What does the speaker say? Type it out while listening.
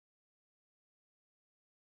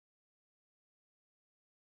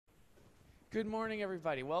Good morning,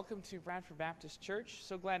 everybody. Welcome to Bradford Baptist Church.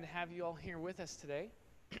 So glad to have you all here with us today.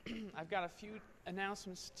 I've got a few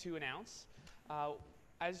announcements to announce.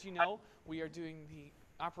 As you know, we are doing the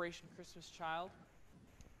Operation Christmas Child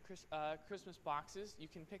Christmas boxes. You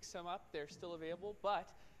can pick some up. They're still available, but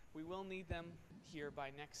we will need them here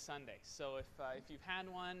by next Sunday. So if you've had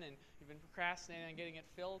one and you've been procrastinating on getting it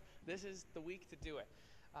filled, this is the week to do it.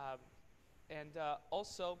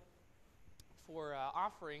 Also, for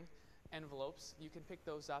offering envelopes, you can pick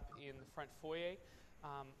those up in the front foyer.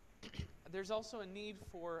 There's also a need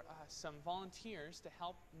for some volunteers to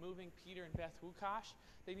help moving Peter and Beth Wukash.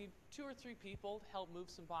 They need 2 or 3 people to help move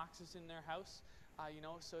some boxes in their house.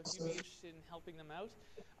 So if you'd be interested in helping them out,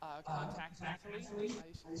 contact Natalie.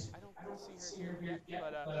 I don't see her here yet,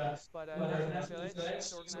 but Natalie Villette,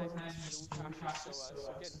 she's organizing this for the Wukashes,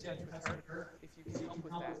 so get in touch with her if you can help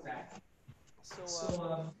with that. So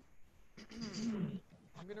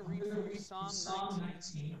I'm going to read from Psalm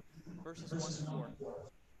 19, verses 1 to 4.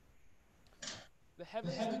 The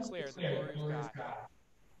heavens declare the glory of God.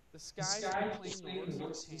 The skies proclaim the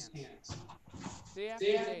works of his hands. Day after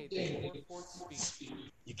day they pour forth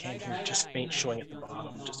speech. You can't Night hear after just night paint they showing at the reveal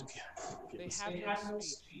bottom. truth. Just They have no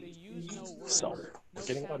speech. They use no words. so No we're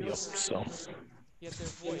getting sound audio. is heard So from them. Yet their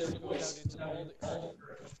voice goes out into all the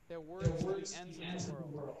earth. Their words to the ends of the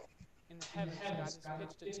world. In the heavens God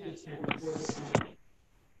has pitched a tent for the sea.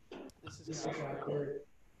 This is God's word.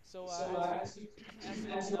 So as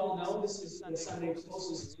you all know, this is the Sunday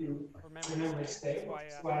closest to Remembrance Day.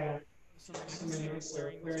 That's why so many of us have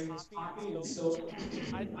been wearing this poppy. And so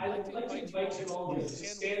I'd like to invite you all to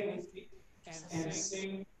stand with me and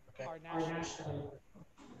sing our national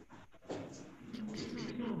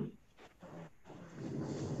anthem.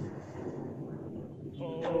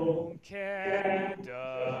 Home Canada,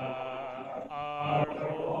 our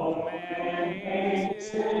home and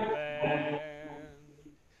native land,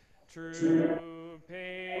 true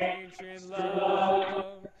patriot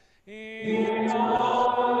love in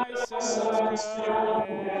all thy sons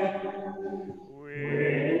command.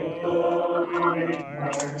 With glowing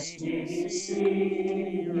hearts we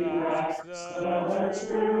see rise the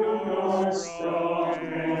true north strong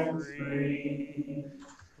and free.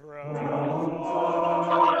 From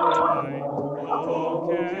far and wide, O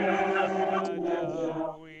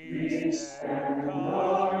Canada, we stand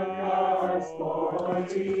conquered for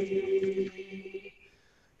thee.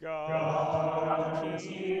 God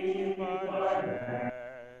keep our land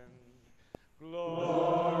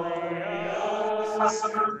glorious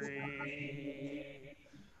and free.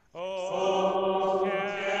 O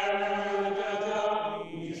Canada,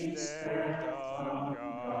 we stand on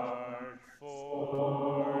guard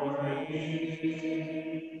for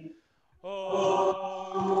thee. O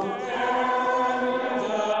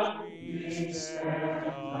Canada, we stand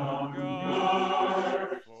on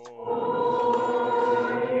guard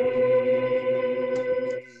for thee.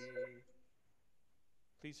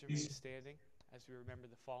 Please remain standing as we remember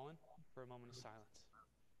the fallen for a moment of silence.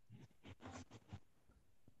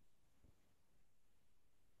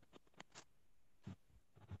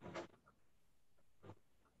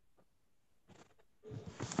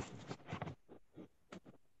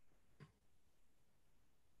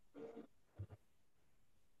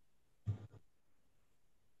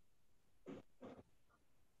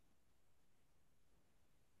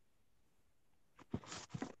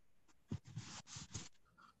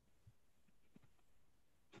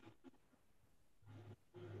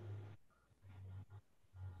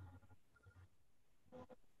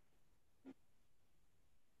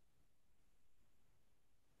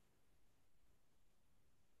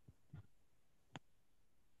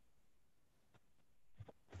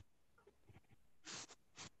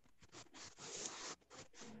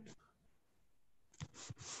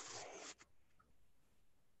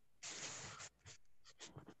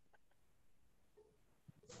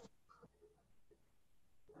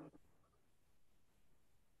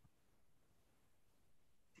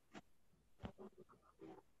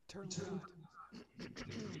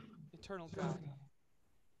 Eternal God,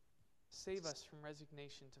 save us from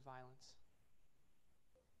resignation to violence.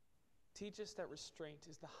 Teach us that restraint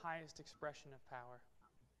is the highest expression of power,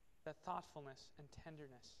 that thoughtfulness and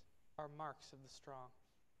tenderness are marks of the strong.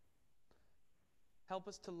 Help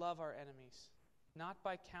us to love our enemies, not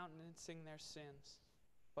by countenancing their sins,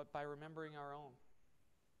 but by remembering our own.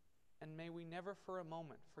 And may we never for a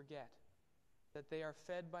moment forget that they are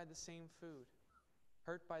fed by the same food,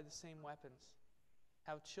 hurt by the same weapons,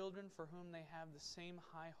 have children for whom they have the same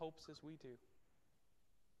high hopes as we do.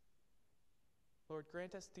 Lord,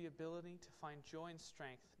 grant us the ability to find joy and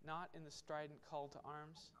strength, not in the strident call to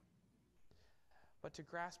arms, but to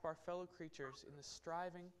grasp our fellow creatures in the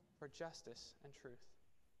striving for justice and truth.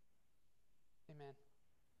 Amen.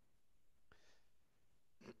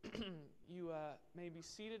 You may be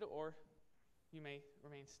seated, or you may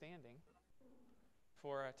remain standing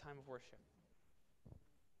for a time of worship.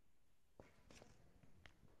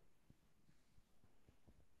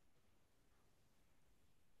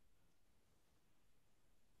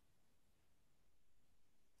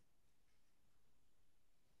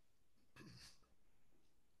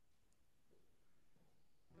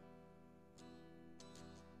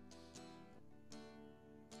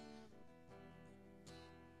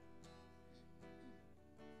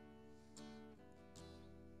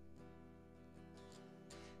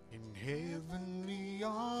 In heavenly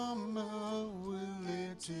armor we'll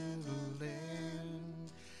enter the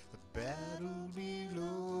land. The battle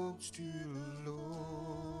belongs to the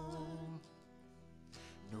Lord.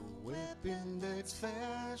 No weapon that's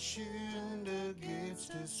fashioned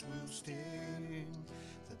against us will stand.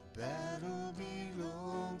 The battle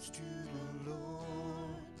belongs to the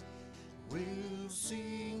Lord. We'll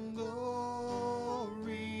sing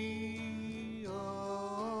glory,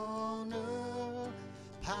 honor,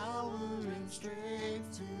 power and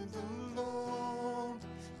strength to the Lord.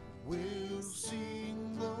 We'll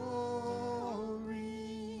sing glory,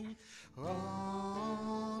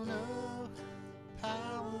 honor,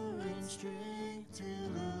 power and strength to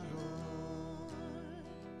the Lord.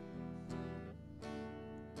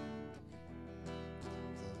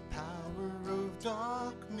 The power of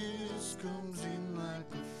darkness comes in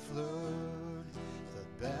like a flood. The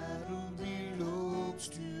battle belongs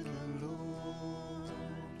to the Lord.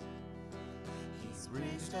 He's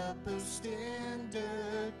raised up a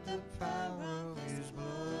standard, the power of his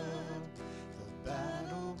blood. The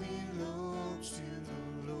battle belongs to the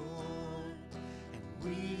Lord. And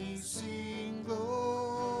we sing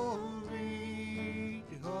glory,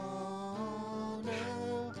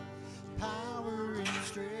 honor, power and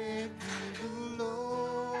strength to the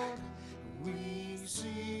Lord. We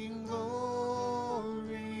sing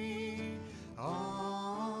glory,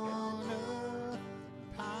 honor,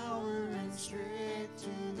 power and strength to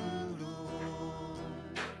the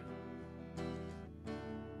Lord.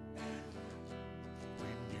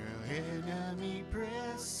 When your enemy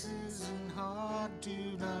presses and hard,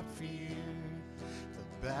 do not fear. The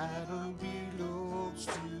battle belongs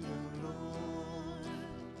to the Lord.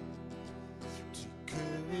 Take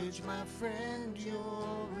courage, my friend,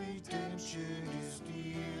 your redemption is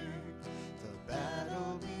dear. The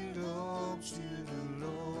battle belongs to the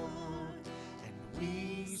Lord. And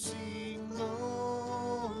we sing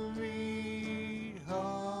glory,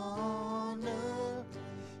 honor,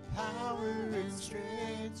 power and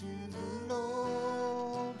strength to the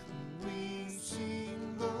Lord. We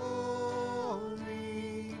sing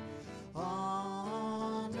glory,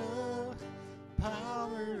 honor,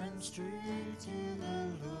 power and strength to the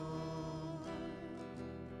Lord.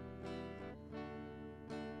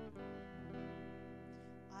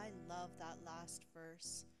 I love that last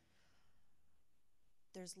verse.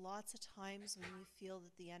 There's lots of times when we feel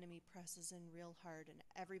that the enemy presses in real hard and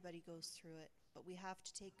everybody goes through it, but we have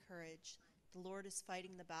to take courage. The Lord is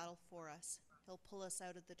fighting the battle for us. He'll pull us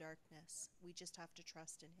out of the darkness. We just have to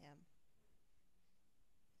trust in him.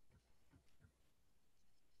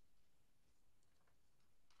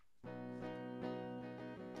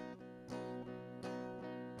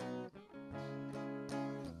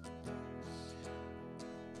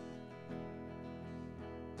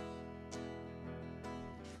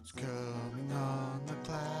 It's coming on the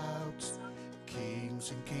clouds.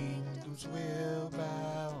 Kings and kingdoms will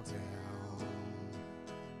bow down.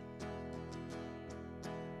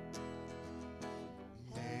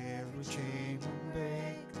 Every chain will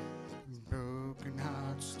break, and broken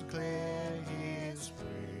hearts declare his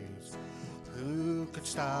praise. Who could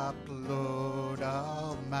stop the Lord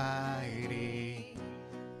Almighty?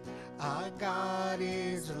 Our God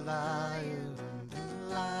is a lion, the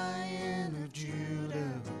Lion of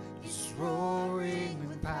Judah. He's roaring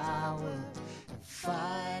in power and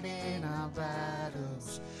fighting our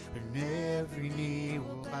battles, and every knee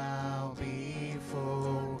will bow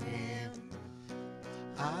before him.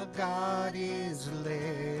 Our God is a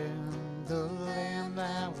Lamb, the Lamb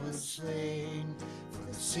that was slain for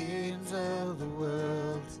the sins of the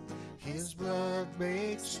world. His blood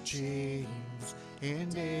breaks chains,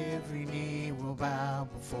 and every knee will bow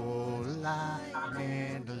before the Lion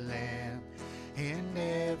and the Lamb, and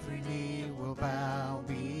every knee will bow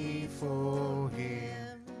before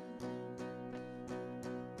him.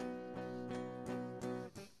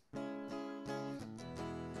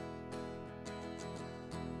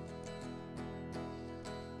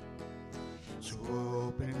 So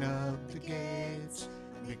open up the gates,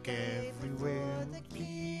 make everywhere the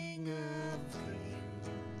King of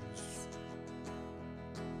Kings.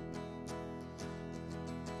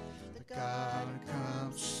 The God who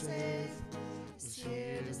comes to save is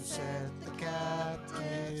here to set the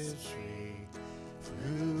captives free. For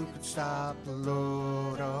who could stop the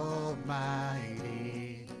Lord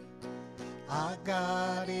Almighty? Our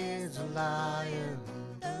God is a lion,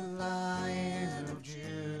 the Lion of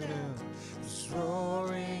Judah. He's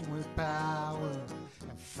roaring with power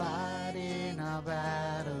and fighting our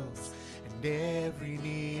battles, and every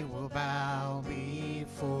knee will bow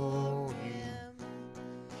before him.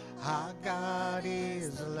 Our God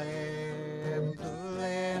is the Lamb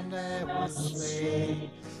that was slain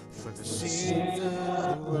for the sins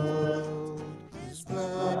of the world. His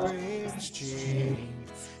blood breaks chains,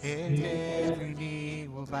 and every knee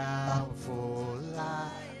will bow before the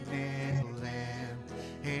Lion and the Lamb,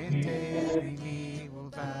 and every knee will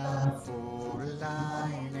bow before the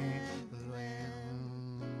Lion and the Lamb.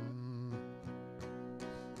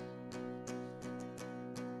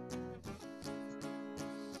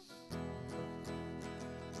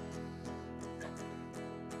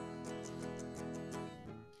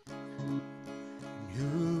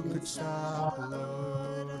 Who could stop the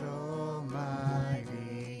Lord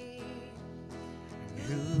Almighty? And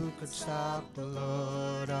who could stop the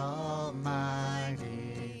Lord Almighty?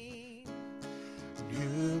 And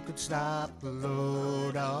who could stop the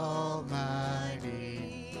Lord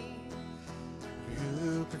Almighty?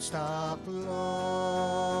 Who could stop the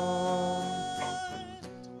Lord?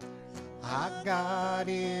 Our God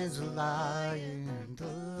is a lion, the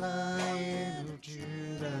Lion of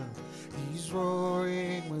Judah. He's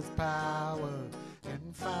roaring with power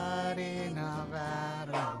and fighting our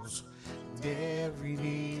battles, and every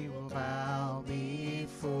knee will bow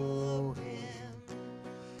before him.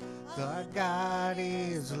 Our God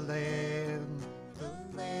is a Lamb, the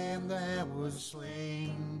Lamb that was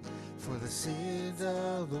slain for the sins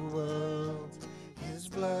of the world. His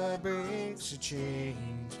blood breaks the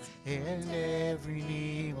chains, and every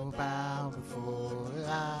knee will bow before the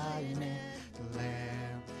Lion and the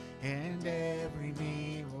Lamb, and every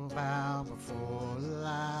knee will bow before the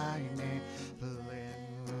Lion and the Lamb.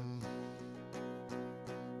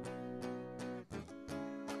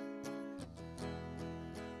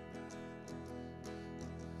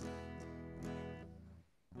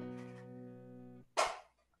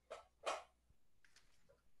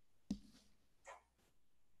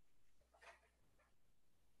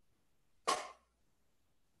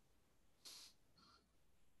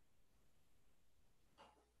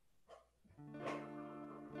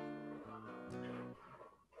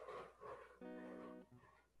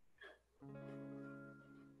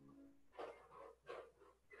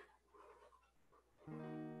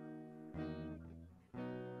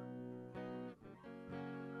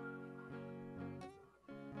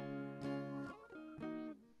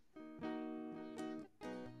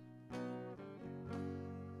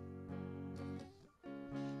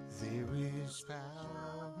 There is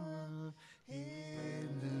power in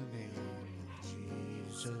the name of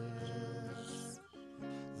Jesus.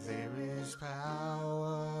 There is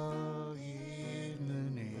power in the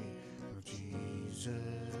name of Jesus.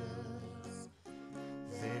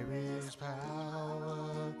 There is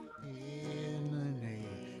power in the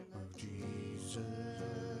name of Jesus.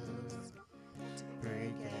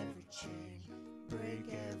 Break every chain, break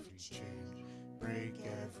every chain, break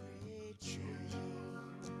every chain.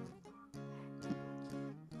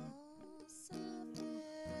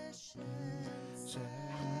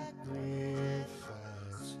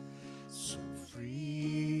 Sacrifice so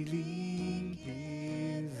freely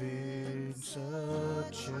given,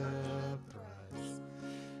 such a price,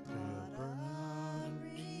 the broad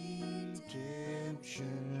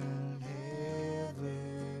redemption,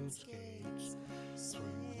 heaven's gates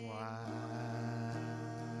swing wide.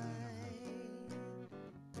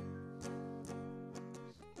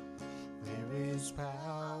 There is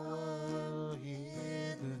power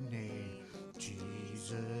in the name of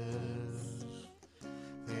Jesus.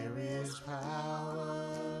 There is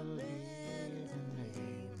power in the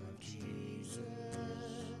name of Jesus.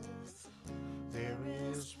 There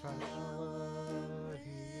is power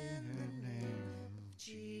in the name of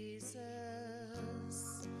Jesus.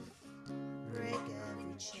 Break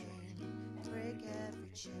every chain, break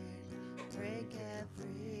every chain, break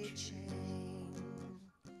every chain.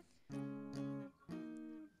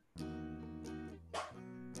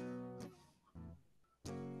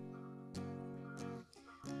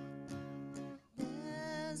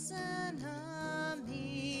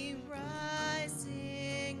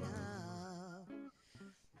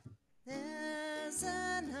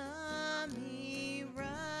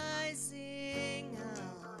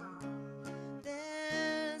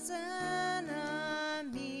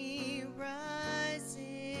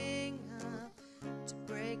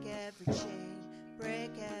 chain,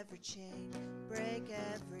 break every chain, break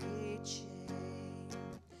every chain.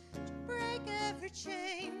 Break every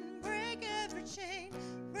chain, break every chain,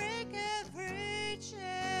 break every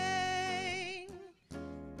chain.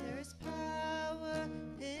 There is power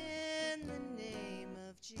in the name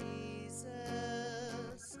of Jesus.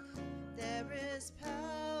 There is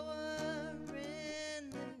power in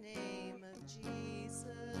the name of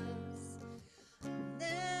Jesus.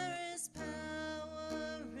 There is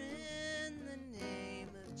power in the name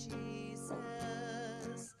of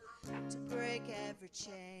Jesus to break every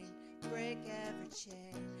chain, break every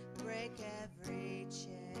chain, break every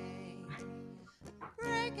chain.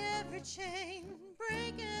 Break every chain,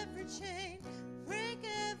 break every chain, break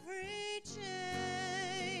every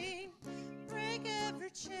chain. Break every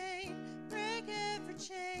chain, break every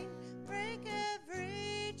chain, break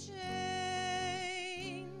every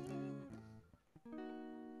chain.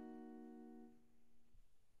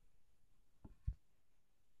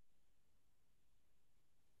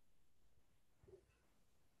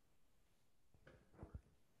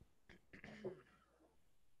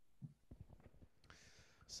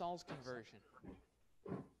 Saul's conversion.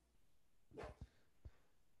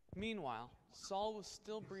 Meanwhile, Saul was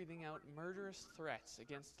still breathing out murderous threats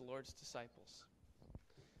against the Lord's disciples.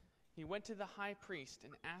 He went to the high priest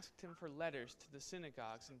and asked him for letters to the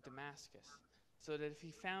synagogues in Damascus, so that if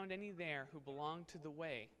he found any there who belonged to the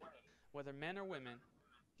way, whether men or women,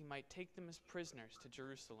 he might take them as prisoners to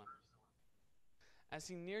Jerusalem. As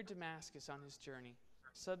he neared Damascus on his journey,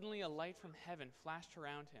 suddenly a light from heaven flashed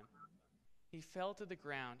around him. He fell to the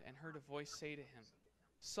ground and heard a voice say to him,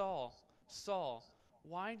 "Saul, Saul,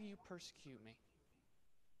 why do you persecute me?"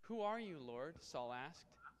 "Who are you, Lord?" Saul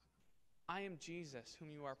asked. "I am Jesus,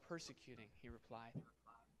 whom you are persecuting," he replied.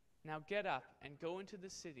 "Now get up and go into the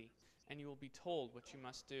city, and you will be told what you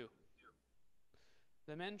must do."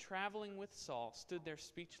 The men traveling with Saul stood there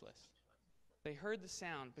speechless. They heard the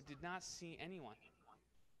sound, but did not see anyone.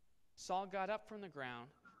 Saul got up from the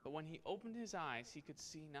ground, but when he opened his eyes, he could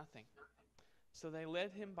see nothing. So they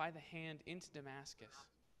led him by the hand into Damascus.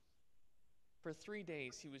 For 3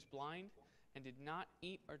 days he was blind and did not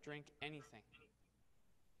eat or drink anything.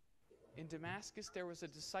 In Damascus there was a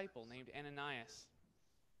disciple named Ananias.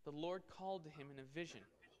 The Lord called to him in a vision,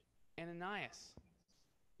 "Ananias."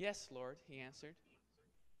 "Yes, Lord," he answered.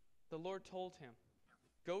 The Lord told him,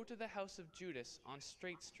 "Go to the house of Judas on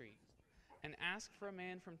Straight Street and ask for a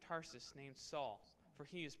man from Tarsus named Saul, for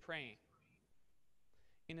he is praying.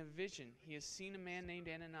 In a vision he has seen a man named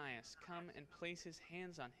Ananias come and place his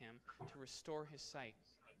hands on him to restore his sight."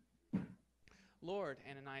 "Lord,"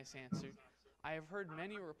 Ananias answered, "I have heard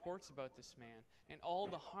many reports about this man and all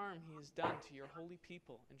the harm he has done to your holy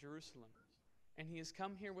people in Jerusalem. And he has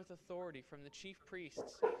come here with authority from the chief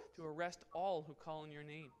priests to arrest all who call on your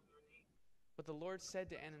name." But the Lord said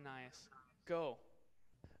to Ananias, "Go.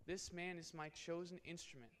 This man is my chosen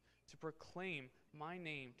instrument to proclaim my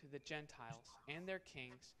name to the Gentiles and their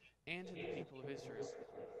kings and to the people of Israel.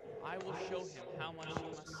 I will show him how much he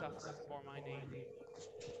must suffer for my name."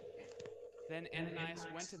 Then Ananias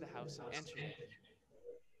went to the house and entered it.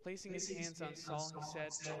 Placing his hands on Saul, he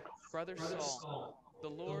said, "Brother Saul, the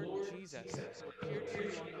Lord Jesus, who appeared to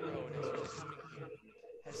you on the road as you were coming here,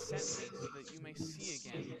 has sent me so that you may see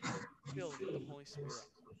again, filled with the Holy Spirit."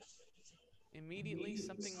 Immediately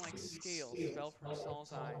something like scales fell from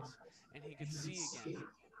Saul's eyes, and he could see again.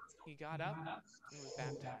 He got up and was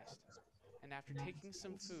baptized, and after taking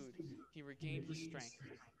some food, he regained his strength.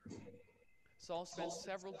 Saul spent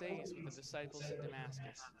several days with the disciples in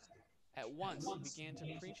Damascus. At once he began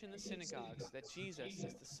to preach in the synagogues that Jesus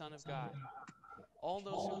is the Son of God. All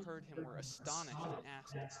those who heard him were astonished and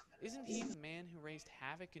asked, "Isn't he the man who raised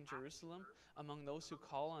havoc in Jerusalem among those who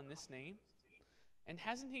call on this name? And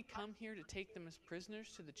hasn't he come here to take them as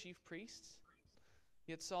prisoners to the chief priests?"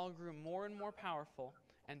 Yet Saul grew more and more powerful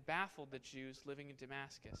and baffled the Jews living in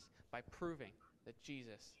Damascus by proving that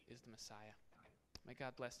Jesus is the Messiah. May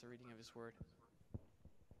God bless the reading of his word.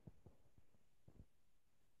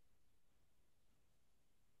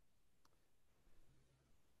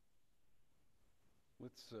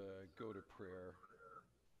 Let's go to prayer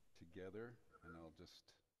together, and I'll just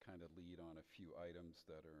kind of lead on a few items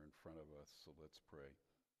that are in front of us, so let's pray.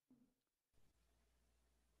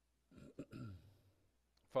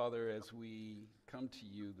 Father, as we come to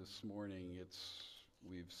you this morning,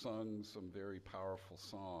 we've sung some very powerful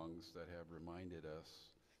songs that have reminded us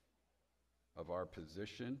of our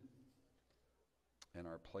position and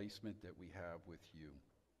our placement that we have with you.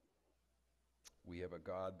 We have a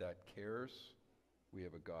God that cares. We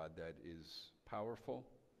have a God that is powerful.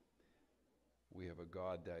 We have a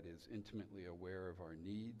God that is intimately aware of our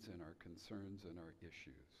needs and our concerns and our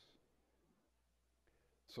issues.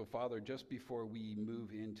 So, Father, just before we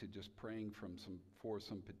move into just praying for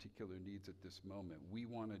some particular needs at this moment, we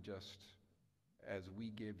want to just, as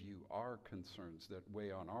we give you our concerns that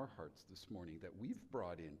weigh on our hearts this morning, that we've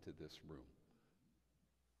brought into this room,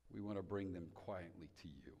 we want to bring them quietly to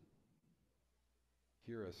you.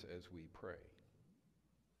 Hear us as we pray.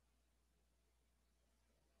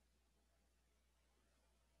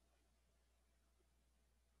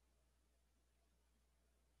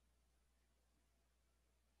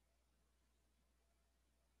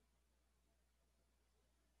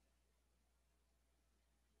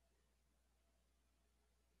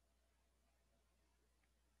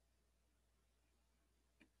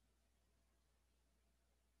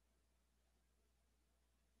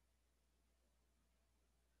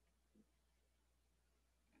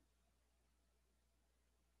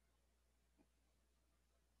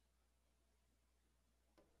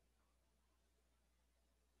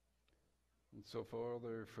 And so,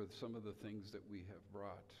 Father, for some of the things that we have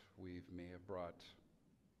brought, we may have brought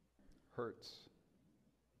hurts,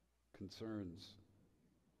 concerns.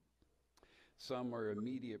 Some are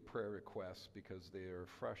immediate prayer requests because they are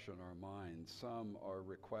fresh on our minds. Some are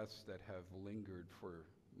requests that have lingered for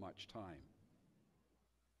much time.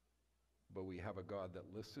 But we have a God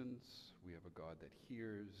that listens, we have a God that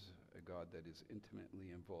hears, a God that is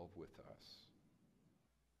intimately involved with us.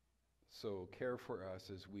 So care for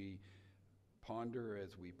us as we ponder,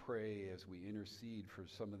 as we pray, as we intercede for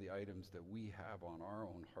some of the items that we have on our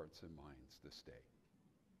own hearts and minds this day.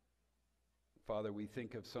 Father, we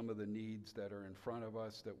think of some of the needs that are in front of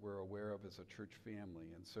us that we're aware of as a church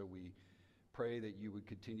family, and so we pray that you would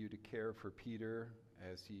continue to care for Peter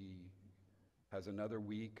as he has another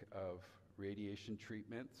week of radiation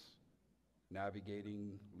treatments,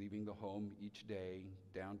 navigating, leaving the home each day,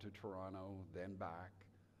 down to Toronto, then back.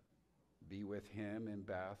 Be with him and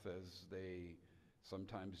Beth as they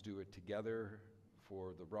sometimes do it together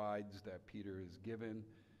for the rides that Peter is given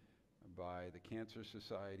by the Cancer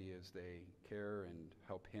Society as they care and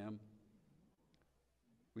help him.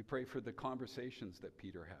 We pray for the conversations that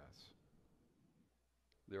Peter has.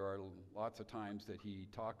 There are lots of times that he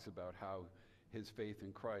talks about how his faith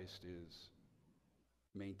in Christ is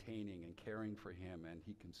maintaining and caring for him, and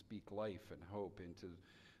he can speak life and hope into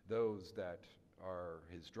those that are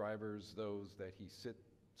his drivers, those that he sits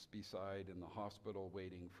beside in the hospital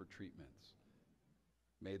waiting for treatments.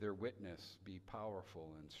 May their witness be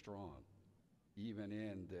powerful and strong, even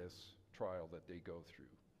in this trial that they go through.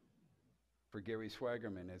 For Gary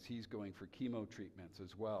Swagerman, as he's going for chemo treatments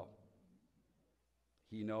as well,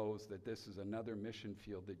 he knows that this is another mission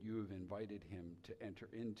field that you have invited him to enter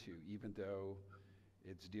into, even though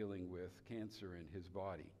it's dealing with cancer in his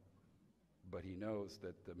body. But he knows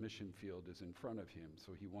that the mission field is in front of him,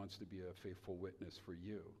 so he wants to be a faithful witness for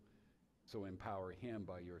you. So empower him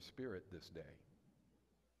by your Spirit this day.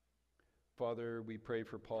 Father, we pray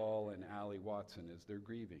for Paul and Allie Watson as they're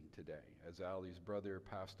grieving today, as Allie's brother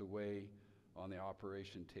passed away on the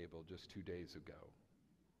operation table just 2 days ago,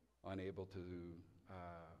 unable to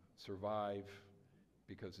survive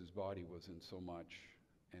because his body was in so much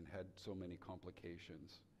and had so many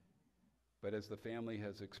complications. But as the family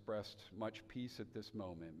has expressed much peace at this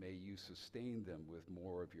moment, may you sustain them with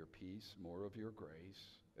more of your peace, more of your grace,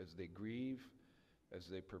 as they grieve, as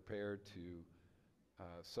they prepare to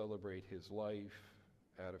celebrate his life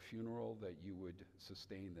at a funeral, that you would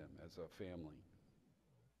sustain them as a family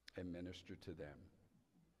and minister to them.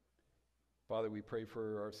 Father, we pray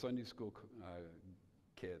for our Sunday school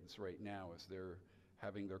kids right now as they're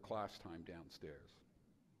having their class time downstairs.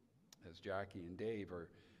 As Jackie and Dave are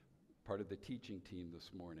part of the teaching team this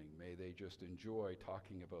morning, may they just enjoy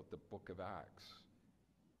talking about the book of Acts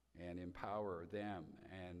and empower them.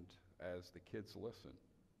 And as the kids listen,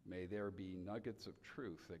 may there be nuggets of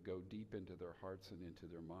truth that go deep into their hearts and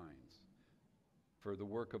into their minds. For the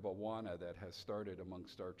work of Awana that has started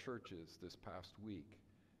amongst our churches this past week,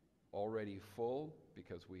 already full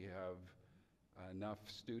because we have enough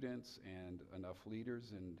students and enough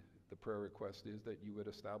leaders, and the prayer request is that you would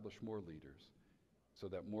establish more leaders so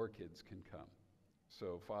that more kids can come.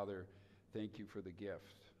 So, Father, thank you for the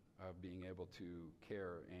gift of being able to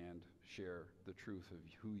care and share the truth of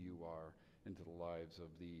who you are into the lives of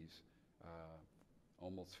these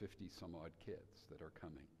almost 50 some odd kids that are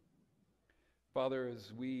coming. Father,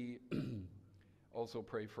 as we also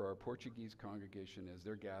pray for our Portuguese congregation as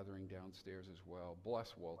they're gathering downstairs as well,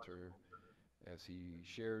 bless Walter as he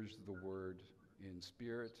shares the word in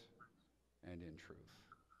spirit and in truth.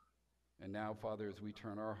 And now, Father, as we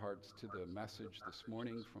turn our hearts to the message this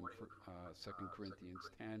morning from 2 Corinthians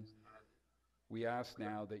 10, we ask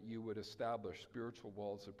now that you would establish spiritual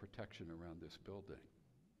walls of protection around this building.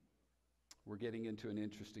 We're getting into an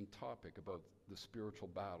interesting topic about the spiritual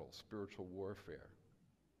battle, spiritual warfare.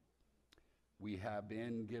 We have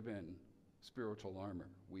been given spiritual armor.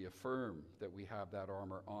 We affirm that we have that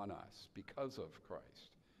armor on us because of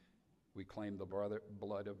Christ. We claim the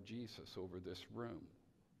blood of Jesus over this room,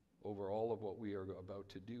 over all of what we are about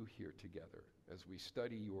to do here together as we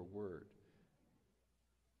study your word.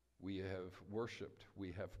 We have worshiped,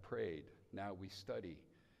 we have prayed, now we study,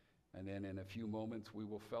 and then in a few moments we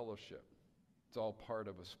will fellowship. It's all part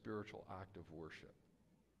of a spiritual act of worship.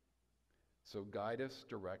 So guide us,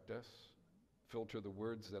 direct us, filter the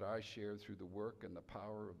words that I share through the work and the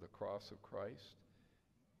power of the cross of Christ,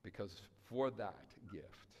 because for that gift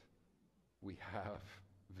we have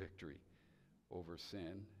victory over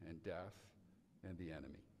sin and death and the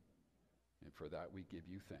enemy. And for that we give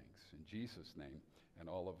you thanks. In Jesus' name, and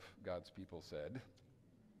all of God's people said.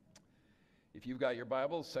 If you've got your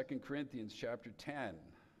Bibles, 2 Corinthians chapter 10.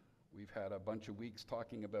 We've had a bunch of weeks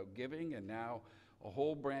talking about giving, and now a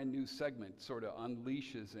whole brand new segment sort of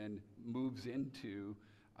unleashes and moves into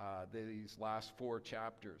these last 4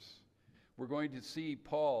 chapters. We're going to see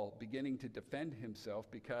Paul beginning to defend himself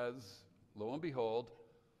because, lo and behold,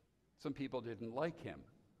 some people didn't like him.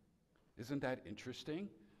 Isn't that interesting?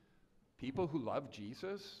 People who love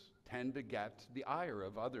Jesus tend to get the ire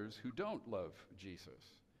of others who don't love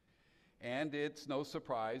Jesus. And it's no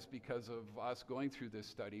surprise, because of us going through this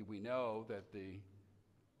study, we know that the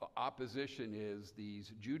opposition is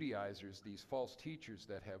these Judaizers, these false teachers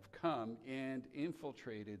that have come and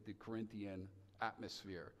infiltrated the Corinthian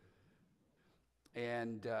atmosphere.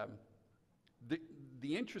 And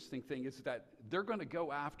the interesting thing is that they're going to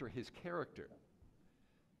go after his character.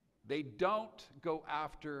 They don't go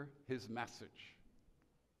after his message.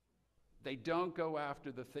 They don't go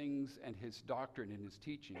after the things and his doctrine and his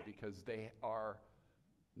teaching because they are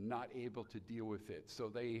not able to deal with it. So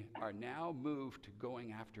they are now moved to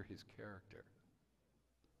going after his character.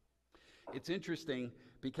 It's interesting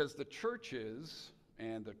because the churches,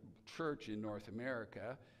 and the church in North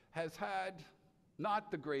America, has had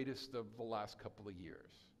not the greatest of the last couple of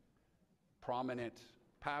years. Prominent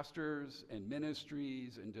pastors and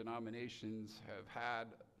ministries and denominations have had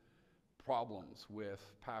problems with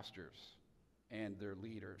pastors and their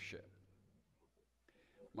leadership.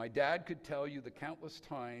 My dad could tell you the countless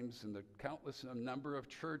times and the countless number of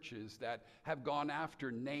churches that have gone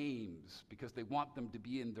after names because they want them to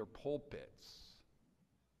be in their pulpits,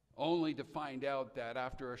 only to find out that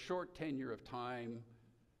after a short tenure of time,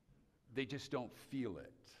 they just don't feel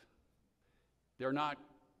it. They're not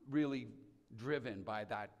really driven by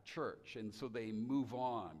that church, and so they move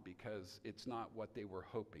on because it's not what they were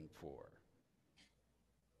hoping for.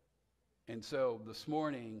 And so this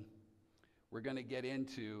morning, we're going to get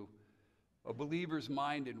into a believer's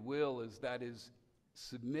mind and will is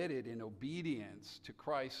submitted in obedience to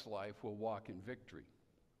Christ's life will walk in victory.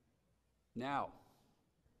 Now,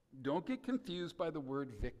 don't get confused by the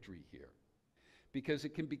word victory here, because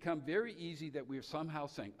it can become very easy that we're somehow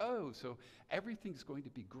saying, oh, so everything's going to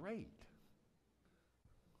be great.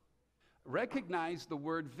 Recognize the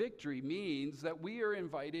word victory means that we are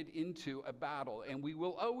invited into a battle, and we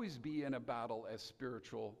will always be in a battle as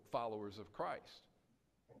spiritual followers of Christ.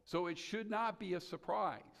 So it should not be a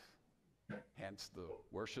surprise. Hence the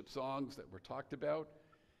worship songs that were talked about.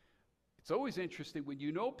 It's always interesting when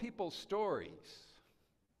you know people's stories.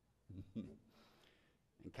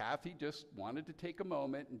 And Kathy just wanted to take a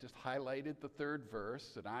moment and just highlighted the 3rd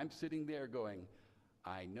verse, and I'm sitting there going,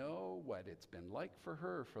 I know what it's been like for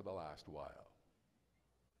her for the last while.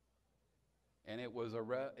 And it was a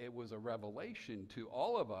revelation to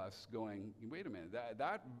all of us going, wait a minute,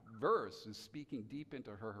 that verse is speaking deep into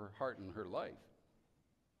her heart and her life.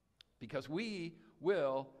 Because we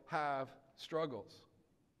will have struggles.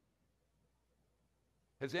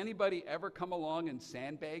 Has anybody ever come along and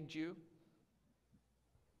sandbagged you?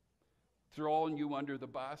 Throwing you under the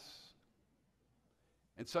bus?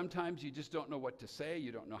 And sometimes you just don't know what to say.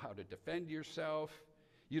 You don't know how to defend yourself.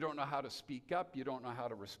 You don't know how to speak up. You don't know how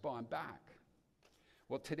to respond back.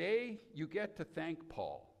 Well, today you get to thank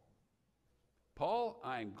Paul. Paul,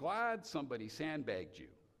 I'm glad somebody sandbagged you,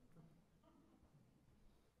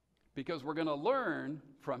 because we're going to learn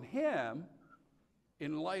from him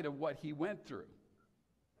in light of what he went through.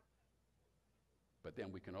 But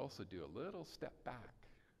then we can also do a little step back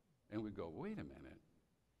and we go, wait a minute.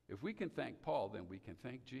 If we can thank Paul, then we can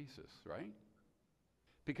thank Jesus, right?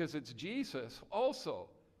 Because it's Jesus also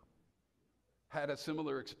had a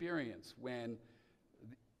similar experience when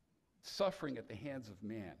suffering at the hands of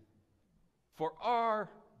man for our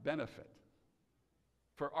benefit,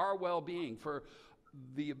 for our well-being, for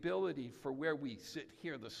the ability for where we sit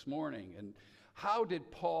here this morning. And how did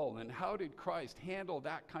Paul and how did Christ handle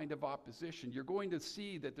that kind of opposition? You're going to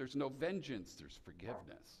see that there's no vengeance, there's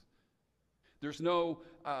forgiveness. There's no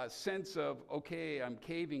sense of, okay, I'm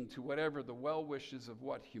caving to whatever the well wishes of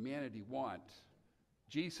what humanity want.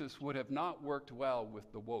 Jesus would have not worked well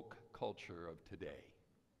with the woke culture of today.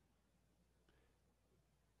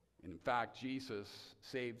 And in fact, Jesus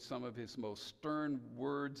saved some of his most stern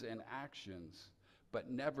words and actions,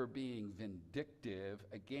 but never being vindictive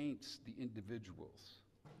against the individuals.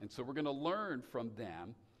 And so we're going to learn from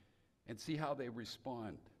them and see how they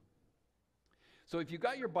respond. So if you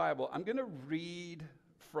got your Bible, I'm going to read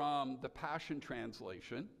from the Passion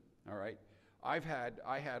Translation, all right? I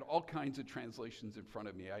had all kinds of translations in front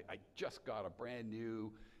of me. I just got a brand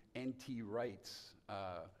new N.T. Wright's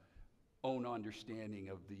own understanding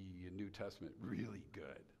of the New Testament. Really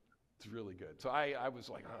good. It's really good. So I was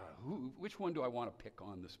like, which one do I want to pick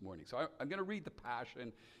on this morning? So I'm going to read the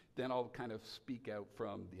Passion, then I'll kind of speak out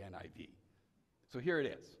from the NIV. So here it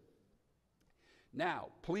is. Now,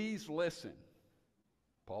 please listen.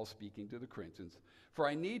 Paul speaking to the Corinthians, for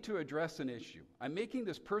I need to address an issue. I'm making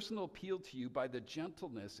this personal appeal to you by the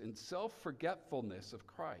gentleness and self-forgetfulness of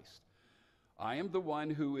Christ. I am the one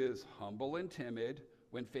who is humble and timid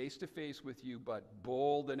when face to face with you, but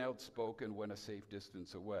bold and outspoken when a safe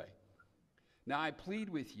distance away. Now I plead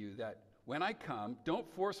with you that when I come, don't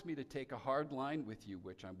force me to take a hard line with you,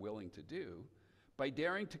 which I'm willing to do, by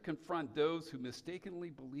daring to confront those who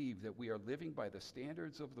mistakenly believe that we are living by the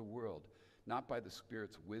standards of the world, not by the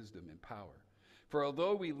Spirit's wisdom and power. For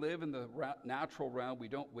although we live in the natural realm, we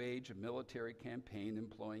don't wage a military campaign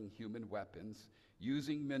employing human weapons,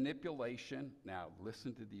 using manipulation. Now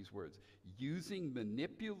listen to these words. Using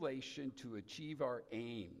manipulation to achieve our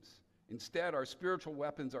aims. Instead, our spiritual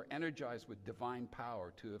weapons are energized with divine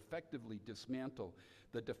power to effectively dismantle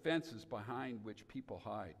the defenses behind which people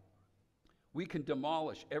hide. We can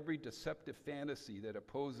demolish every deceptive fantasy that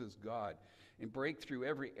opposes God and break through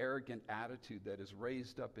every arrogant attitude that is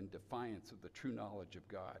raised up in defiance of the true knowledge of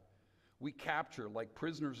God. We capture, like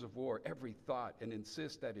prisoners of war, every thought and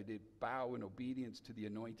insist that it bow in obedience to the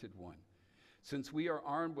Anointed One. Since we are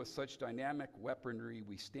armed with such dynamic weaponry,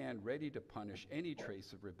 we stand ready to punish any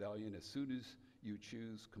trace of rebellion as soon as you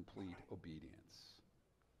choose complete obedience.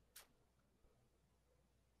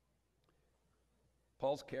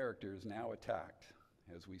 Paul's character is now attacked,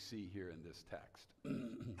 as we see here in this text.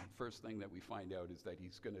 First thing that we find out is that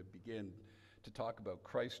he's going to begin to talk about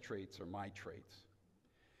Christ's traits or my traits.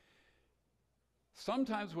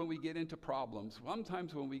 Sometimes when we get into problems,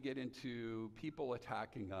 sometimes when we get into people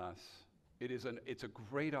attacking us, it's a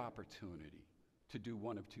great opportunity to do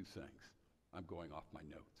one of two things. I'm going off my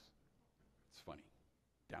notes. It's funny.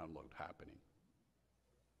 Download happening.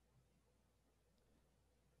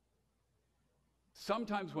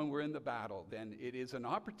 Sometimes when we're in the battle, then it is an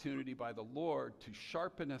opportunity by the Lord to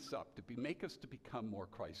sharpen us up, to make us to become more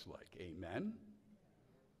Christ-like. Amen?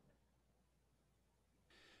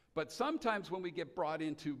 But sometimes when we get brought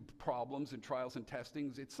into problems and trials and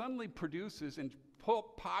testings, it suddenly produces and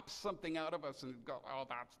pops something out of us and go, oh,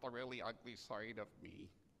 that's the really ugly side of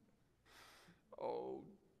me. Oh,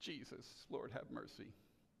 Jesus, Lord have mercy.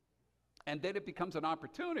 And then it becomes an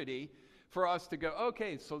opportunity for us to go,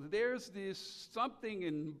 okay, so there's this something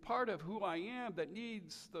in part of who I am that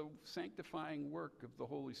needs the sanctifying work of the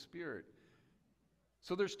Holy Spirit.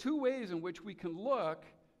 So there's two ways in which we can look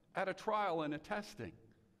at a trial and a testing.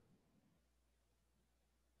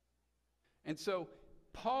 And so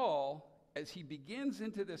Paul, as he begins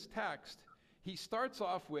into this text, he starts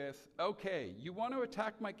off with, okay, you want to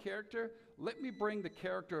attack my character? Let me bring the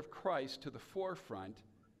character of Christ to the forefront,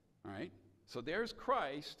 all right? So there's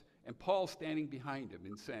Christ, and Paul standing behind him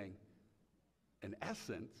and saying, in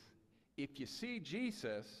essence, if you see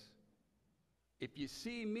Jesus, if you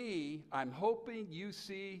see me, I'm hoping you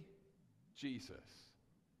see Jesus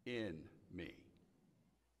in me.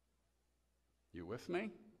 You with me?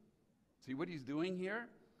 See what he's doing here?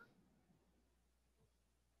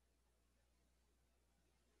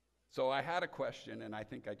 So I had a question, and I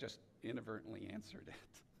think I just inadvertently answered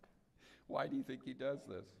it. Why do you think he does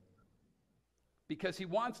this? Because he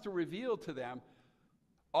wants to reveal to them,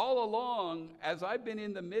 all along, as I've been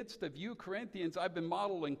in the midst of you Corinthians, I've been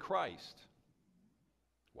modeling Christ.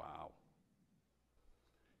 Wow.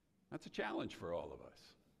 That's a challenge for all of us.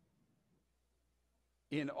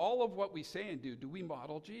 In all of what we say and do we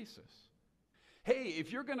model Jesus? Hey,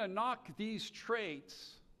 if you're going to knock these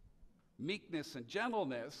traits, meekness and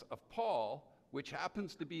gentleness of Paul, which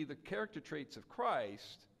happens to be the character traits of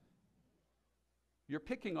Christ, you're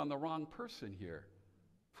picking on the wrong person here,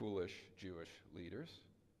 foolish Jewish leaders.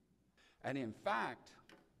 And in fact,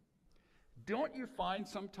 don't you find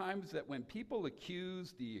sometimes that when people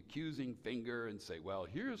accuse the accusing finger and say, well,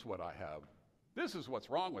 here's what I have, this is what's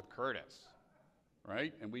wrong with Curtis,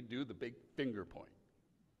 right? And we do the big finger point.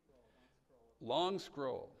 Long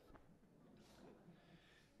scroll.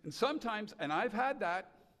 And sometimes, and I've had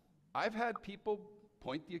that, I've had people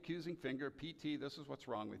point the accusing finger, PT, this is what's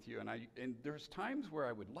wrong with you. And there's times where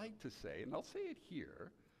I would like to say, and I'll say it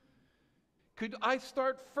here, could I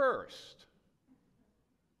start first?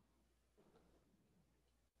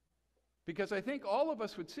 Because I think all of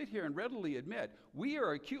us would sit here and readily admit, we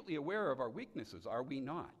are acutely aware of our weaknesses, are we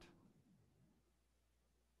not?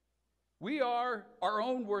 We are our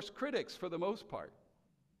own worst critics for the most part.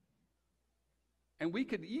 And we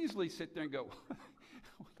could easily sit there and go,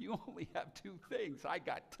 you only have 2 things, I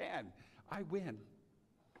got 10, I win.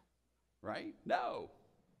 Right? No.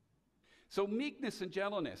 So meekness and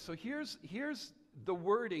gentleness. So here's the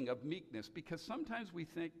wording of meekness, because sometimes we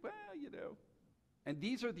think, well, you know, and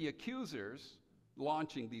these are the accusers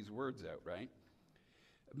launching these words out, right?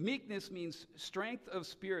 Meekness means strength of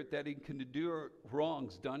spirit that it can endure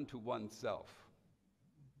wrongs done to oneself.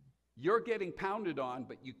 You're getting pounded on,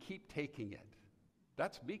 but you keep taking it.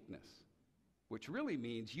 That's meekness, which really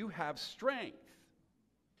means you have strength.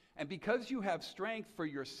 And because you have strength for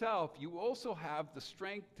yourself, you also have the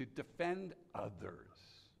strength to defend others.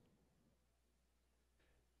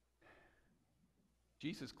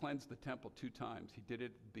 Jesus cleansed the temple 2 times. He did it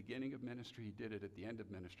at the beginning of ministry. He did it at the end of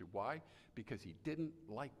ministry. Why? Because he didn't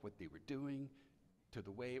like what they were doing to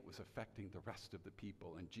the way it was affecting the rest of the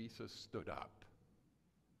people. And Jesus stood up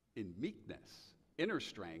in meekness, inner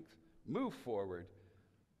strength, moved forward.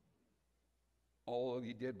 All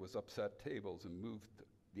he did was upset tables and moved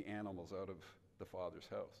the animals out of the Father's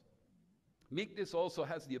house. Meekness also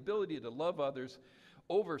has the ability to love others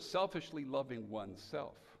over selfishly loving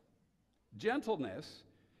oneself. Gentleness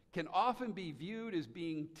can often be viewed as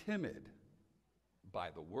being timid by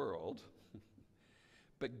the world,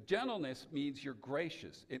 but gentleness means you're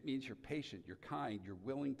gracious. It means you're patient, you're kind, you're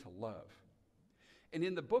willing to love. And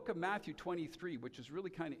in the book of Matthew 23, which is really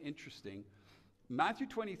kind of interesting, Matthew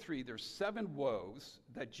 23, there's 7 woes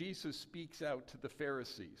that Jesus speaks out to the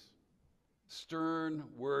Pharisees. Stern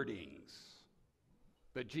wordings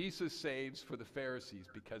that Jesus saves for the Pharisees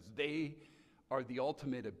because they are the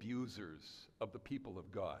ultimate abusers of the people of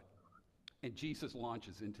God. And Jesus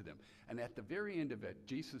launches into them. And at the very end of it,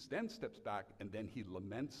 Jesus then steps back and then he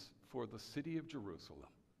laments for the city of Jerusalem.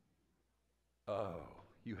 Oh,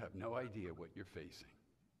 you have no idea what you're facing.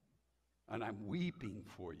 And I'm weeping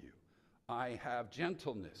for you. I have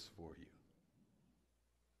gentleness for you.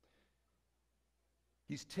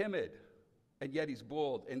 He's timid, and yet he's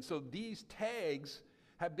bold. And so these tags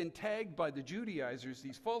have been tagged by the Judaizers,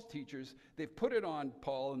 these false teachers. They've put it on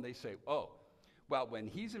Paul, and they say, oh, well, when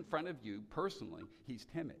he's in front of you personally, he's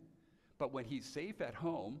timid. But when he's safe at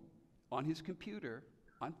home, on his computer,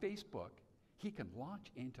 on Facebook, he can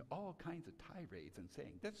launch into all kinds of tirades and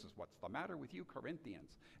saying, this is what's the matter with you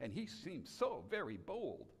Corinthians. And he seems so very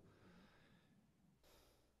bold.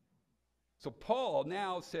 So Paul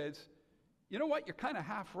now says, you know what, you're kind of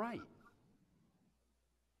half right.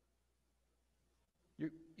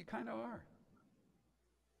 You kind of are.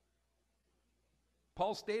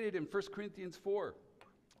 Paul stated in 1 Corinthians 4,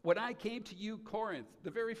 when I came to you, Corinth, the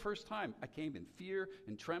very first time, I came in fear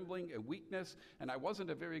and trembling and weakness, and I wasn't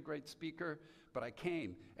a very great speaker, but I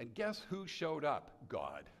came. And guess who showed up?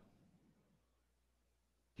 God.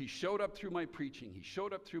 He showed up through my preaching. He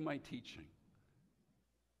showed up through my teaching.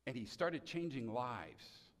 And he started changing lives.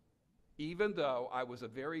 Even though I was a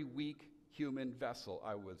very weak human vessel,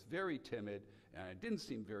 I was very timid, and I didn't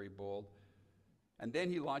seem very bold. And then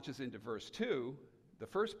he launches into verse 2, the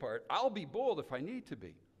first part, I'll be bold if I need to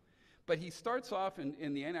be. But he starts off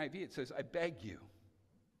in the NIV, it says, I beg you,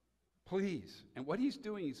 please. And what he's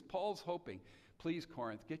doing is Paul's hoping, please,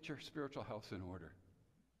 Corinth, get your spiritual house in order.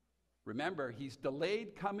 Remember, he's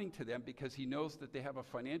delayed coming to them because he knows that they have a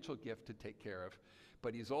financial gift to take care of.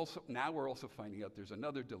 But now we're also finding out there's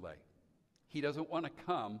another delay. He doesn't want to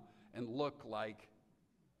come and look like,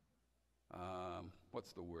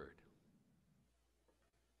 what's the word?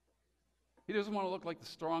 He doesn't want to look like the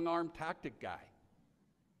strong-arm tactic guy.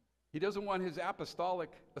 He doesn't want his apostolic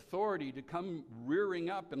authority to come rearing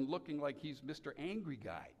up and looking like he's Mr. Angry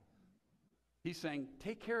Guy. He's saying,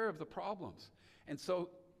 take care of the problems. And so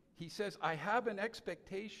he says, I have an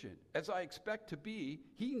expectation, as I expect to be.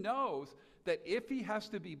 He knows that if he has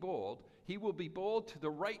to be bold, he will be bold to the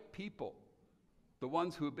right people, the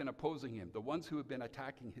ones who have been opposing him, the ones who have been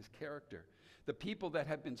attacking his character, the people that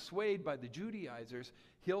have been swayed by the Judaizers.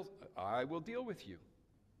 I will deal with you.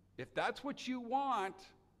 If that's what you want,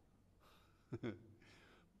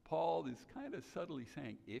 Paul is kind of subtly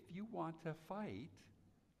saying, if you want to fight,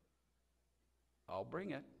 I'll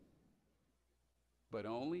bring it, but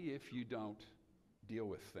only if you don't deal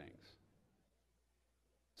with things.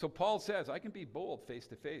 So Paul says, I can be bold face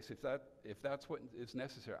to face if that's what is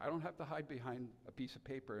necessary. I don't have to hide behind a piece of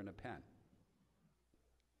paper and a pen.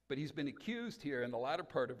 But he's been accused here in the latter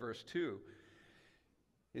part of verse 2,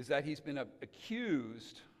 is that he's been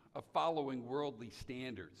accused of following worldly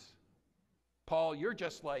standards. Paul, you're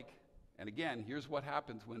just like, and again, here's what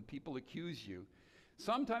happens when people accuse you.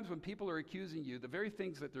 Sometimes when people are accusing you, the very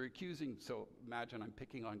things that they're accusing, so imagine I'm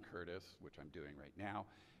picking on Curtis, which I'm doing right now,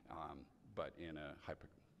 but in a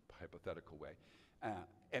hypothetical way.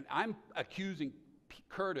 And I'm accusing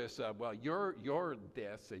Curtis of, well, you're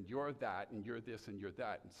this, and you're that, and you're this, and you're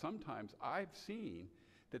that. And sometimes I've seen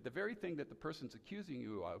that the very thing that the person's accusing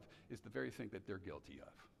you of is the very thing that they're guilty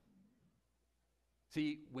of.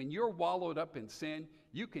 See, when you're wallowed up in sin,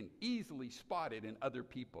 you can easily spot it in other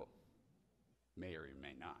people. May or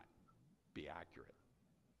may not be accurate.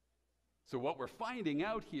 So what we're finding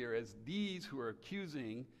out here is these who are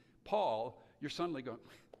accusing Paul, you're suddenly going,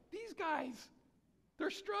 these guys, they're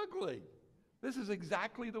struggling. This is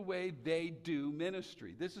exactly the way they do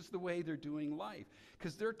ministry. This is the way they're doing life,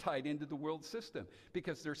 because they're tied into the world system,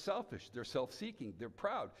 because they're selfish, they're self-seeking, they're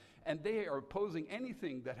proud, and they are opposing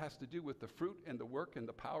anything that has to do with the fruit and the work and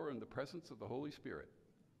the power and the presence of the Holy Spirit.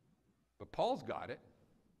 But Paul's got it.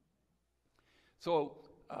 So,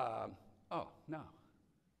 oh, no.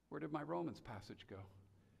 Where did my Romans passage go?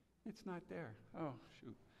 It's not there. Oh,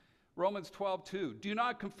 shoot. Romans 12:2. Do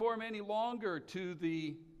not conform any longer to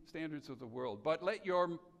the standards of the world, but let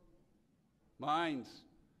your minds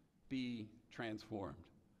be transformed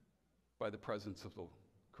by the presence of the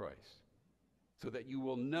Christ, so that you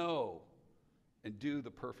will know and do the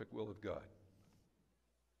perfect will of God.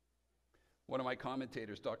 One of my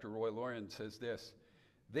commentators, Dr. Roy Lauren, says this: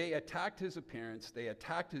 they attacked his appearance, they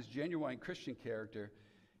attacked his genuine Christian character.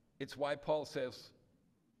 It's why Paul says,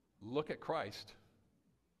 look at Christ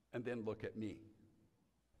and then look at me.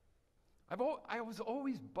 I was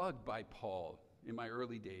always bugged by Paul in my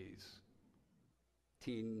early days,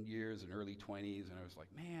 teen years and early 20s, and I was like,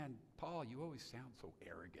 man, Paul, you always sound so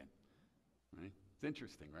arrogant. Right? It's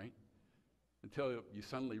interesting, right? Until you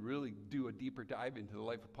suddenly really do a deeper dive into the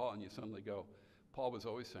life of Paul, and you suddenly go, Paul was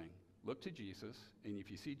always saying, look to Jesus, and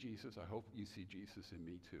if you see Jesus, I hope you see Jesus in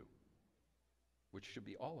me too, which should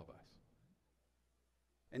be all of us.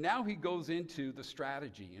 And now he goes into the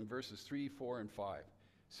strategy in verses 3, 4, and 5.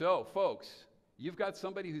 So, folks, you've got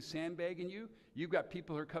somebody who's sandbagging you. You've got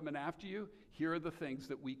people who are coming after you. Here are the things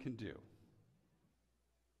that we can do.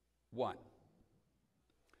 1.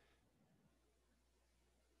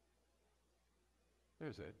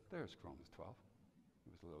 There's it. There's Romans 12.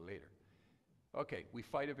 It was a little later. Okay, we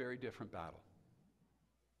fight a very different battle.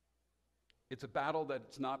 It's a battle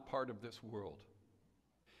that's not part of this world.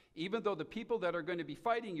 Even though the people that are going to be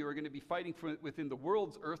fighting you are going to be fighting within the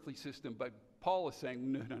world's earthly system, but Paul is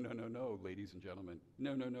saying, no, ladies and gentlemen.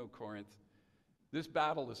 No, Corinth. This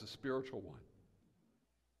battle is a spiritual one.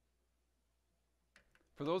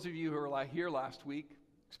 For those of you who were here last week,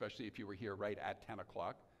 especially if you were here right at 10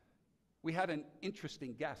 o'clock, we had an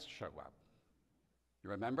interesting guest show up. You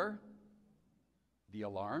remember? The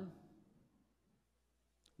alarm.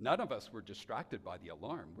 None of us were distracted by the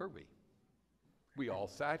alarm, were we? We all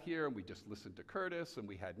sat here and we just listened to Curtis, and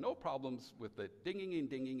we had no problems with the dinging and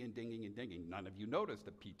dinging and dinging and dinging. None of you noticed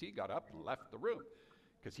that PT got up and left the room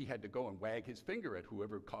because he had to go and wag his finger at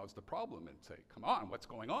whoever caused the problem and say, come on, what's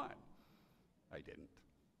going on? I didn't.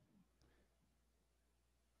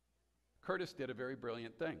 Curtis did a very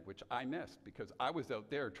brilliant thing, which I missed because I was out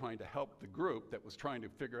there trying to help the group that was trying to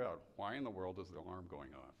figure out why in the world is the alarm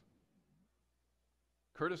going off.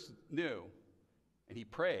 Curtis knew, and he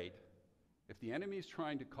prayed, if the enemy is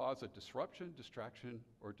trying to cause a disruption, distraction,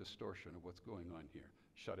 or distortion of what's going on here,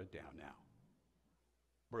 shut it down now.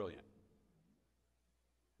 Brilliant.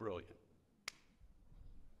 Brilliant.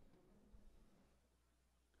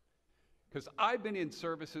 Because I've been in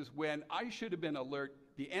services when I should have been alert,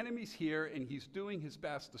 the enemy's here and he's doing his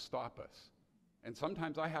best to stop us. And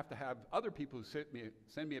sometimes I have to have other people who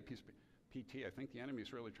send me a piece of PT, I think the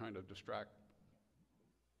enemy's really trying to distract.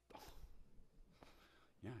 Oh.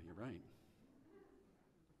 Yeah, you're right.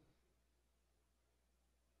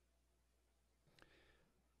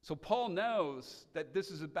 So Paul knows that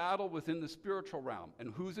this is a battle within the spiritual realm.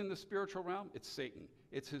 And who's in the spiritual realm? It's Satan.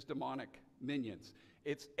 It's his demonic minions.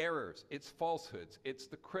 It's errors. It's falsehoods. It's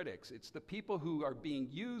the critics. It's the people who are being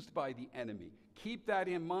used by the enemy. Keep that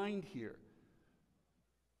in mind here.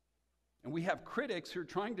 And we have critics who are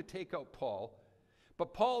trying to take out Paul.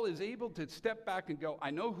 But Paul is able to step back and go,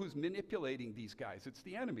 I know who's manipulating these guys. It's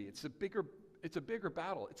the enemy. It's a bigger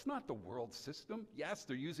battle. It's not the world system. Yes,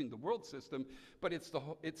 they're using the world system, but it's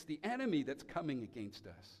the enemy that's coming against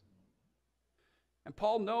us. And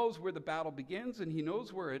Paul knows where the battle begins, and he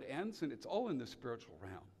knows where it ends, and it's all in the spiritual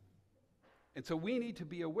realm. And so we need to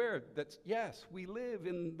be aware that, yes, we live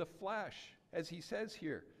in the flesh, as he says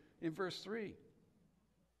here in verse 3.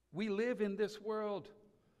 We live in this world.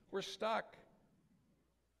 We're stuck.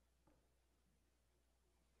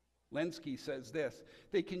 Lenski says this,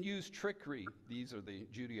 they can use trickery, these are the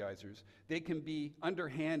Judaizers. They can be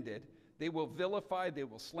underhanded. They will vilify, they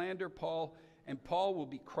will slander Paul, and Paul will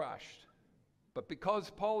be crushed. But because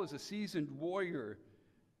Paul is a seasoned warrior,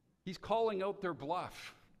 he's calling out their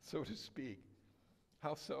bluff, so to speak.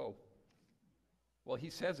 How so? Well, he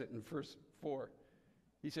says it in verse 4.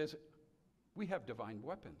 He says, we have divine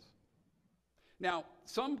weapons. Now,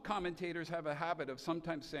 some commentators have a habit of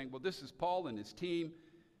sometimes saying, well, this is Paul and his team.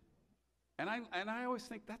 And I always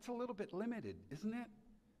think that's a little bit limited, isn't it?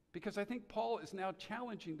 Because I think Paul is now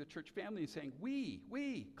challenging the church family and saying,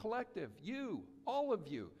 we, collective, you, all of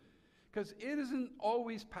you. Because it isn't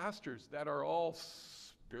always pastors that are all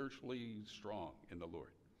spiritually strong in the Lord.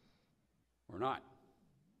 We're not.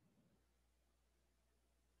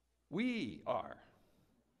 We are.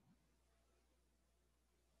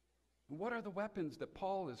 What are the weapons that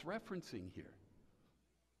Paul is referencing here?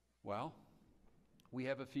 Well, we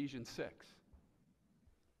have Ephesians 6.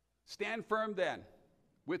 Stand firm then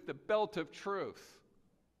with the belt of truth,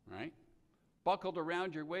 right? Buckled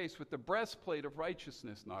around your waist with the breastplate of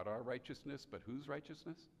righteousness, not our righteousness, but whose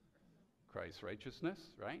righteousness? Christ's righteousness,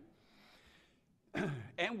 right?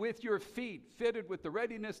 And with your feet fitted with the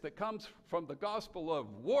readiness that comes from the gospel of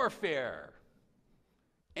warfare,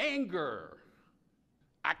 anger,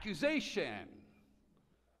 accusation,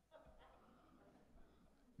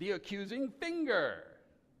 the accusing finger.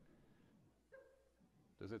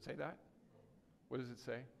 Does it say that? What does it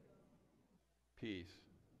say? Peace.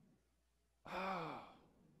 Oh,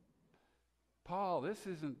 Paul, this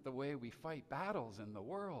isn't the way we fight battles in the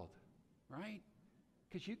world, right?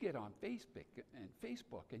 Because you get on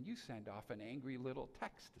Facebook and you send off an angry little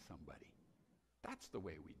text to somebody. That's the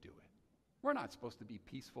way we do it. We're not supposed to be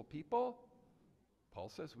peaceful people. Paul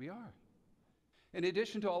says we are. In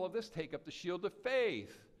addition to all of this, take up the shield of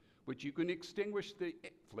faith, which you can extinguish the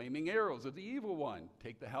flaming arrows of the evil one.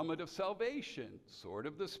 Take the helmet of salvation, sword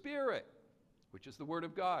of the Spirit, which is the word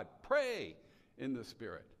of God. Pray in the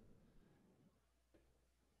Spirit.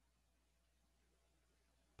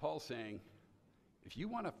 Paul's saying, if you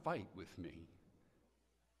want to fight with me,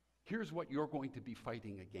 here's what you're going to be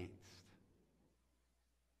fighting against.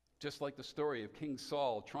 Just like the story of King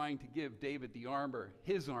Saul trying to give David the armor,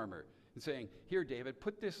 his armor, and saying, here, David,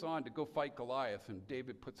 put this on to go fight Goliath. And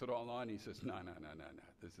David puts it all on. And he says, no.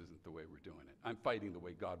 This isn't the way we're doing it. I'm fighting the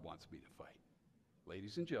way God wants me to fight.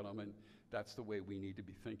 Ladies and gentlemen, that's the way we need to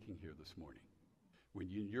be thinking here this morning. When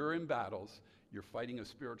you're in battles, you're fighting a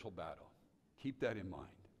spiritual battle. Keep that in mind.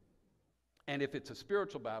 And if it's a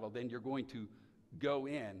spiritual battle, then you're going to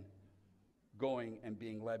going and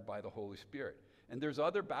being led by the Holy Spirit. And there's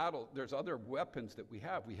other weapons that we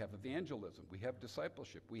have. We have evangelism, we have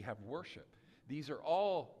discipleship, we have worship. These are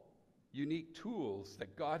all unique tools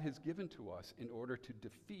that God has given to us in order to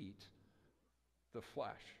defeat the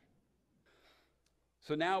flesh.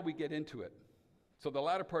 So now we get into it. So the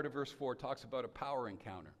latter part of verse 4 talks about a power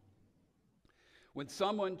encounter. When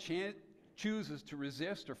someone chooses to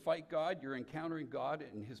resist or fight God, you're encountering God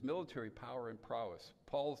in his military power and prowess.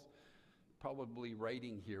 Paul's probably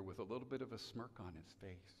writing here with a little bit of a smirk on his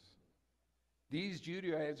face. These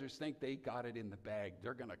Judaizers think they got it in the bag.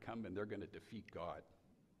 They're going to come and they're going to defeat God.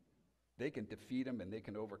 They can defeat him and they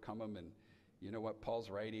can overcome him. And you know what? Paul's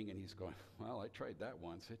writing and he's going, well, I tried that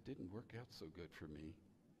once. It didn't work out so good for me.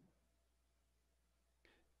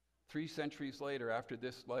 3 centuries later, after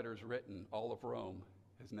this letter is written, all of Rome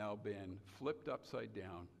has now been flipped upside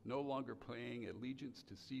down, no longer paying allegiance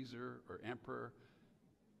to Caesar or emperor,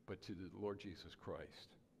 but to the Lord Jesus Christ.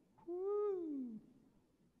 Woo!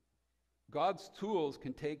 God's tools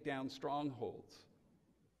can take down strongholds,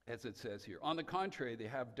 as it says here. On the contrary, they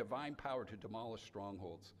have divine power to demolish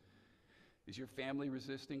strongholds. Is your family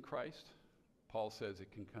resisting Christ? Paul says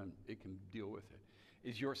it can deal with it.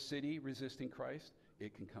 Is your city resisting Christ?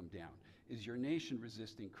 it can come down. Is your nation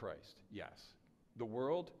resisting Christ? Yes. The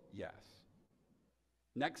world? Yes.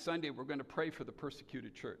 Next Sunday, we're going to pray for the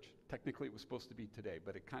persecuted church. Technically, it was supposed to be today,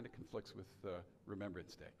 but it kind of conflicts with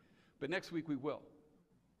Remembrance Day. But next week we will,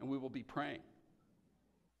 and we will be praying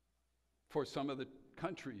for some of the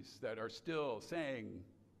countries that are still saying,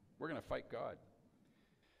 we're going to fight God.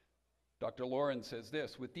 Dr. Lauren says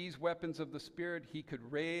this, with these weapons of the Spirit, he could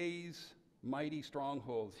raise mighty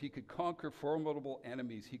strongholds. He could conquer formidable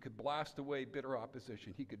enemies. He could blast away bitter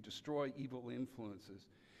opposition. He could destroy evil influences.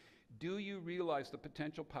 Do you realize the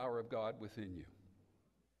potential power of God within you?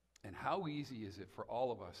 And how easy is it for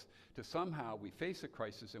all of us to somehow, we face a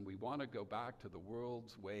crisis and we want to go back to the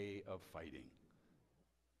world's way of fighting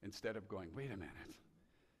instead of going, wait a minute,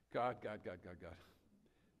 God,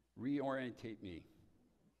 reorientate me.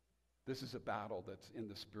 This is a battle that's in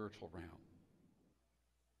the spiritual realm.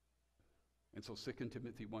 And so 2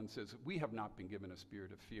 Timothy 1 says, we have not been given a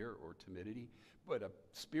spirit of fear or timidity, but a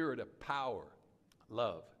spirit of power,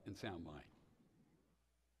 love, and sound mind.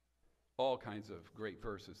 All kinds of great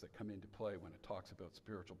verses that come into play when it talks about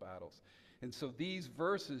spiritual battles. And so these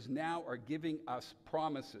verses now are giving us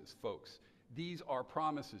promises, folks. These are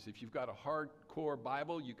promises. If you've got a hardcore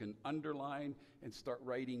Bible, you can underline and start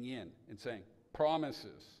writing in and saying,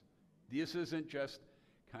 promises. This isn't just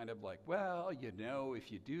kind of like, well, you know,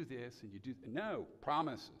 if you do this and you do, no,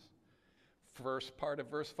 promises. First part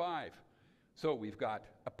of verse 5. So we've got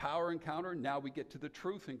a power encounter. Now we get to the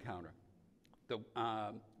truth encounter.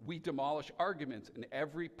 We demolish arguments and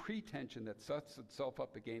every pretension that sets itself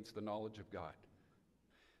up against the knowledge of God.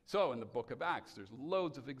 So in the book of Acts, there's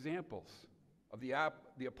loads of examples of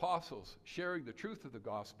the apostles sharing the truth of the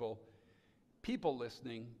gospel, people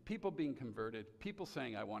listening, people being converted, people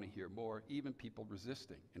saying, I want to hear more, even people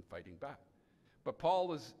resisting and fighting back. But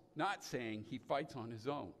Paul is not saying he fights on his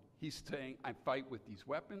own. He's saying, I fight with these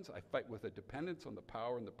weapons. I fight with a dependence on the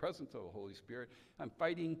power and the presence of the Holy Spirit. I'm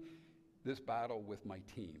fighting this battle with my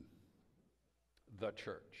team, the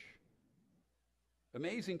church.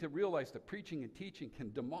 Amazing to realize that preaching and teaching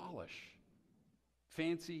can demolish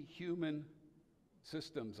fancy human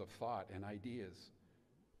systems of thought and ideas.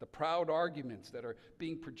 The proud arguments that are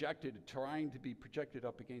being projected, trying to be projected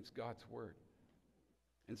up against God's word.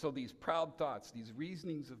 And so these proud thoughts, these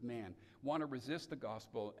reasonings of man, want to resist the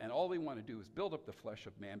gospel, and all they want to do is build up the flesh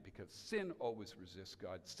of man because sin always resists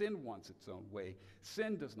God. Sin wants its own way.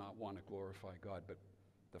 Sin does not want to glorify God, but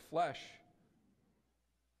the flesh,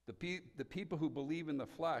 the people who believe in the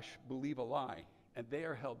flesh believe a lie, and they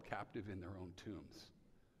are held captive in their own tombs.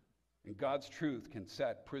 And God's truth can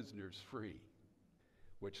set prisoners free,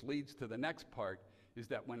 which leads to the next part, is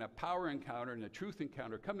that when a power encounter and a truth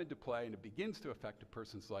encounter come into play and it begins to affect a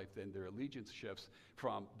person's life, then their allegiance shifts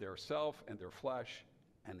from their self and their flesh,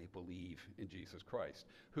 and they believe in Jesus Christ,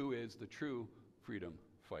 who is the true freedom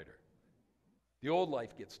fighter. The old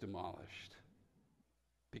life gets demolished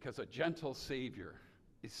because a gentle Savior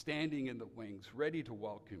is standing in the wings, ready to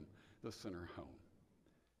welcome the sinner home.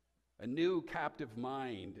 A new captive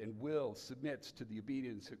mind and will submits to the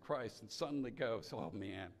obedience of Christ and suddenly goes, oh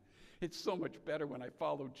man, it's so much better when I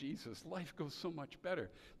follow Jesus. Life goes so much better.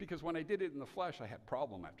 Because when I did it in the flesh, I had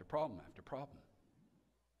problem after problem after problem.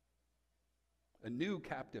 A new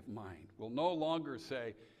captive mind will no longer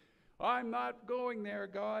say, I'm not going there,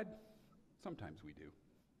 God. Sometimes we do.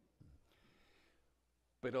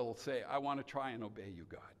 But it'll say, I want to try and obey you,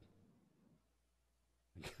 God.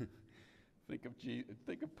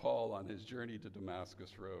 Think of Paul on his journey to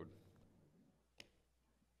Damascus Road.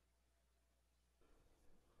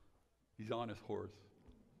 He's on his horse.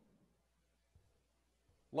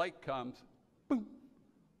 Light comes, boom,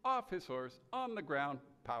 off his horse, on the ground,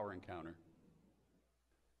 power encounter.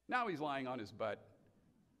 Now he's lying on his butt,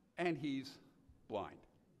 and he's blind.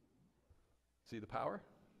 See the power?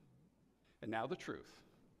 And now the truth.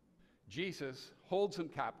 Jesus holds him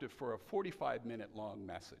captive for a 45-minute long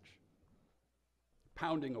message,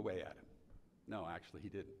 pounding away at him. No, actually, he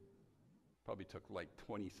didn't. Probably took like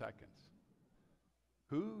 20 seconds.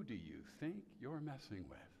 Who do you think you're messing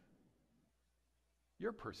with?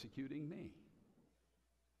 You're persecuting me.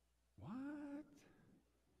 What?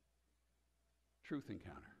 Truth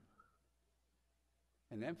encounter.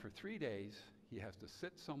 And then for 3 days, he has to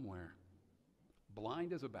sit somewhere,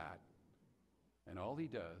 blind as a bat, and all he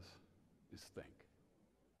does is think.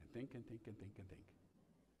 And think and think and think and think.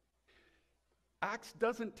 Acts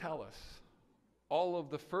doesn't tell us all of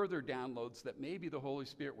the further downloads that maybe the Holy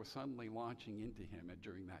Spirit was suddenly launching into him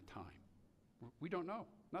during that time. We don't know.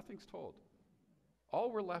 Nothing's told.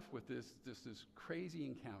 All we're left with is this crazy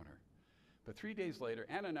encounter. But 3 days later,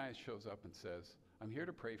 Ananias shows up and says, I'm here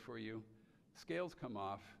to pray for you. Scales come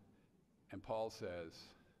off, and Paul says,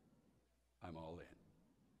 I'm all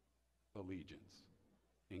in. Allegiance,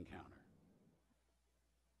 encounter.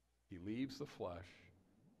 He leaves the flesh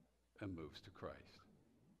and moves to Christ.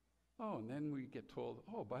 Oh, and then we get told,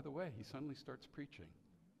 oh, by the way, he suddenly starts preaching.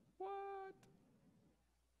 What?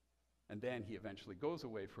 And then he eventually goes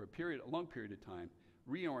away for a long period of time,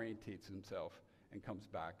 reorientates himself, and comes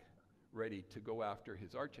back ready to go after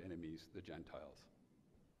his arch enemies, the Gentiles.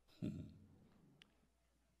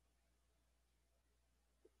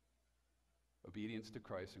 Obedience to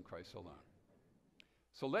Christ and Christ alone.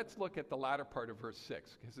 So let's look at the latter part of verse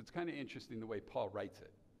 6, because it's kind of interesting the way Paul writes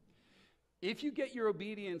it. If you get your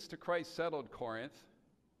obedience to Christ settled, Corinth,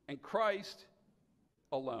 and Christ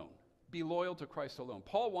alone, be loyal to Christ alone.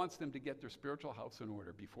 Paul wants them to get their spiritual house in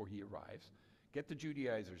order before he arrives, get the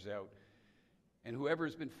Judaizers out, and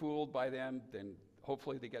whoever's been fooled by them, then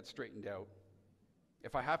hopefully they get straightened out.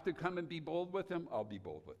 If I have to come and be bold with them, I'll be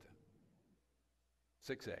bold with them.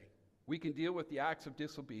 6a, we can deal with the acts of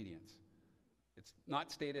disobedience. It's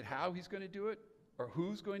not stated how he's going to do it or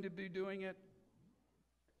who's going to be doing it.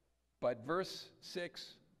 But verse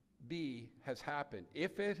 6b has happened.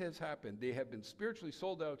 If it has happened, they have been spiritually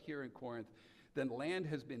sold out here in Corinth, then land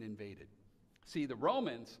has been invaded. See, the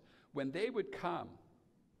Romans, when they would come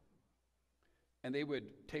and they would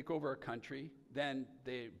take over a country, then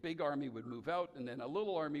the big army would move out and then a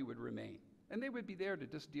little army would remain. And they would be there to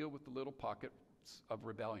just deal with the little pockets of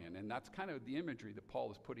rebellion. And that's kind of the imagery that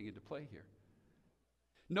Paul is putting into play here.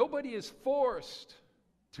 Nobody is forced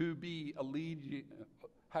to be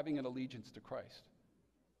having an allegiance to Christ.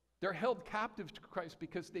 They're held captive to Christ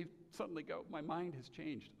because they suddenly go, my mind has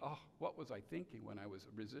changed. Oh, what was I thinking when I was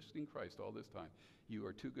resisting Christ all this time? You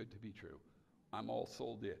are too good to be true. I'm all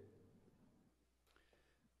sold in.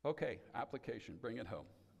 Okay, application, bring it home.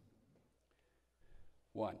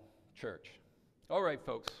 1, church. All right,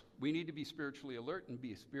 folks, we need to be spiritually alert and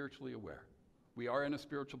be spiritually aware. We are in a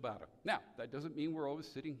spiritual battle. Now, that doesn't mean we're always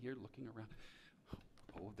sitting here looking around.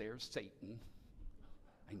 Oh, there's Satan.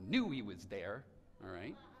 I knew he was there, all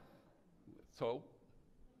right? So,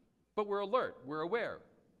 but we're alert, we're aware.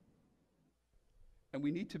 And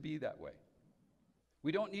we need to be that way.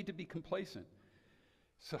 We don't need to be complacent.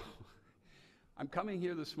 So, I'm coming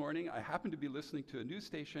here this morning. I happen to be listening to a news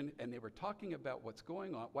station, and they were talking about what's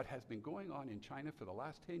going on, what has been going on in China for the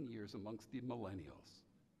last 10 years amongst the millennials.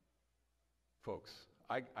 Folks,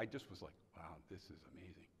 I just was like, wow, this is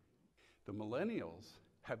amazing. The millennials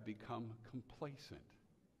have become complacent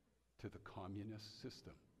to the communist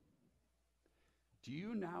system. Do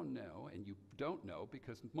you now know, and you don't know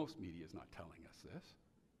because most media is not telling us this,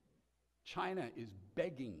 China is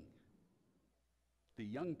begging the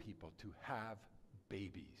young people to have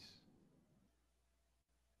babies.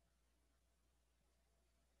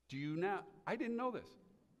 Do you now, I didn't know this.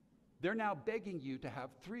 They're now begging you to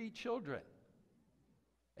have 3 children.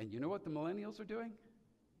 And you know what the millennials are doing?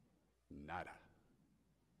 Nada.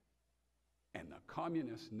 And the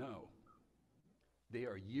communists know they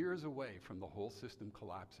are years away from the whole system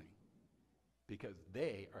collapsing because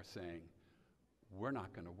they are saying, we're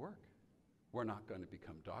not going to work. We're not going to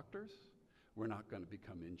become doctors. We're not going to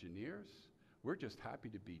become engineers. We're just happy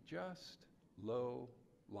to be just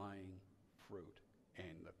low-lying fruit.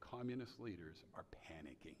 And the communist leaders are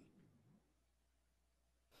panicking.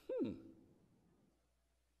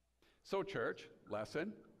 So church,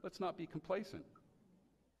 lesson, let's not be complacent.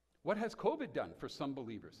 What has COVID done for some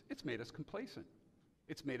believers? It's made us complacent.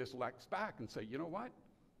 It's made us lax back and say, you know what?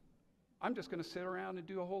 I'm just going to sit around and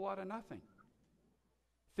do a whole lot of nothing.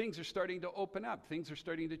 Things are starting to open up. Things are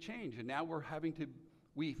starting to change. And now we're having to,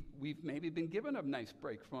 we've maybe been given a nice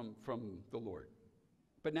break from the Lord.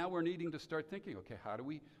 But now we're needing to start thinking, okay, how do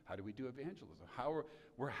we do evangelism?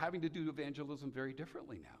 We're having to do evangelism very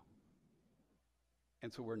differently now.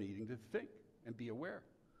 And so we're needing to think and be aware.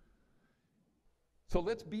 So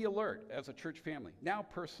let's be alert as a church family. Now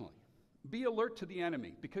personally, be alert to the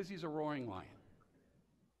enemy because he's a roaring lion.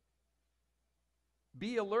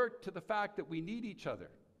 Be alert to the fact that we need each other.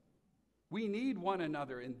 We need one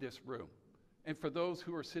another in this room. And for those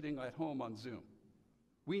who are sitting at home on Zoom,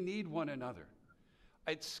 we need one another.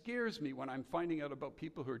 It scares me when I'm finding out about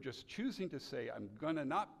people who are just choosing to say, I'm going to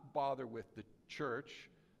not bother with the church,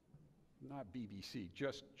 not BBC,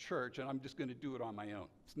 just church, and I'm just going to do it on my own.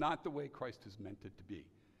 It's not the way Christ has meant it to be.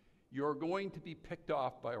 You're going to be picked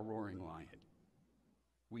off by a roaring lion.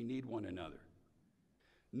 We need one another.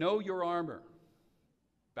 Know your armor.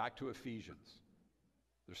 Back to Ephesians.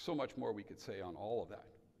 There's so much more we could say on all of that.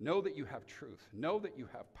 Know that you have truth. Know that you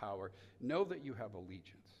have power. Know that you have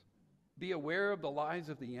allegiance. Be aware of the lies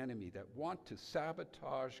of the enemy that want to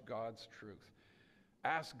sabotage God's truth.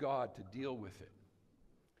 Ask God to deal with it.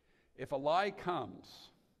 If a lie comes,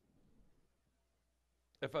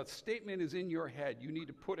 if a statement is in your head, you need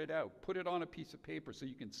to put it out. Put it on a piece of paper so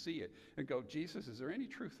you can see it and go, Jesus, is there any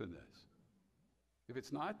truth in this? If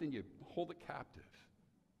it's not, then you hold it captive.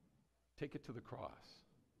 Take it to the cross.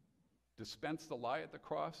 Dispense the lie at the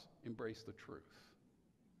cross, embrace the truth.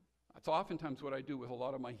 That's oftentimes what I do with a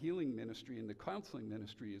lot of my healing ministry and the counseling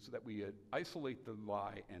ministry, is that we isolate the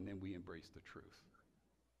lie and then we embrace the truth.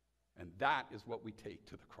 And that is what we take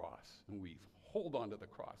to the cross. And we hold on to the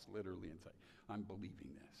cross literally and say, I'm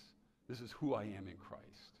believing this. This is who I am in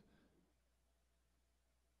Christ.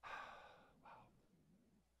 Wow.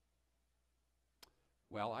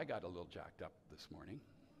 Well, I got a little jacked up this morning.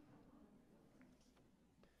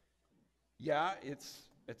 Yeah, it's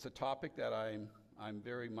a topic that I'm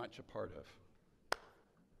very much a part of.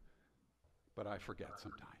 But I forget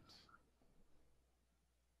sometimes.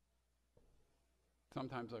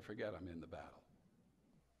 Sometimes I forget I'm in the battle.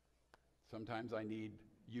 Sometimes I need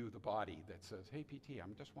you, the body, that says, hey, PT,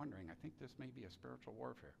 I'm just wondering, I think this may be a spiritual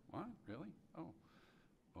warfare. What? Really? Oh,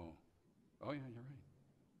 yeah, you're right.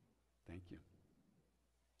 Thank you.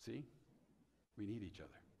 See? We need each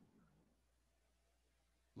other.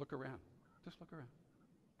 Look around. Just look around.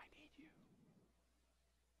 I need you.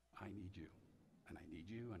 I need you. And I need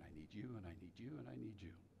you, and I need you, and I need you, and I need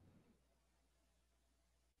you.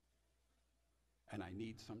 And I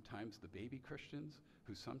need sometimes the baby Christians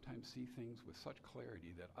who sometimes see things with such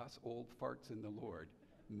clarity that us old farts in the Lord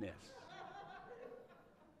miss.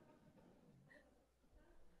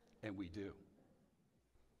 And we do.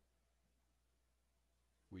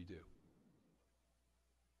 We do.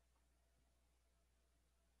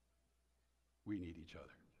 We need each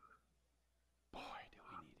other. Boy, do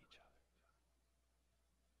we need each other.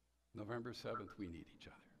 November 7th, we need each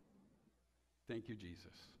other. Thank you,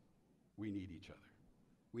 Jesus. We need each other.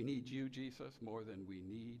 We need you, Jesus, more than we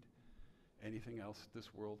need anything else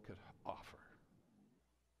this world could offer.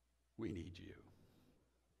 We need you.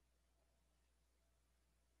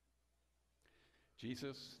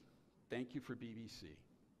 Jesus, thank you for BBC,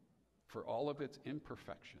 for all of its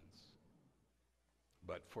imperfections,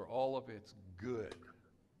 but for all of its good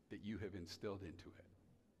that you have instilled into it.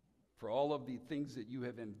 For all of the things that you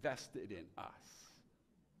have invested in us,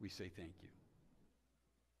 we say thank you.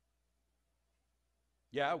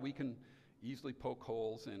 Yeah, we can easily poke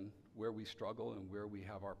holes in where we struggle and where we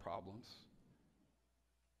have our problems.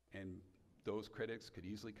 And those critics could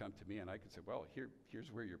easily come to me and I could say, well,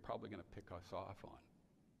 here's where you're probably going to pick us off on.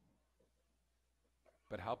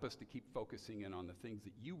 But help us to keep focusing in on the things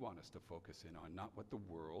that you want us to focus in on, not what the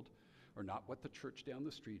world or not what the church down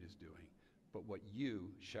the street is doing, but what you,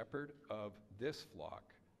 shepherd of this flock,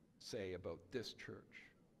 say about this church.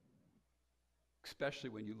 Especially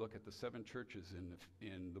when you look at the 7 churches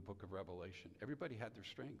in the book of Revelation. Everybody had their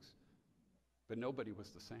strengths, but nobody was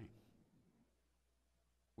the same.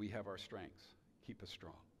 We have our strengths. Keep us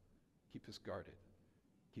strong. Keep us guarded.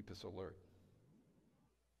 Keep us alert.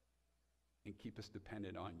 And keep us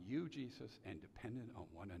dependent on you, Jesus, and dependent on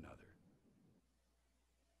one another.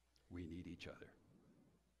 We need each other.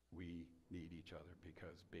 We need each other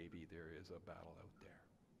because, baby, there is a battle out there.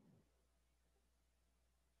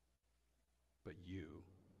 But you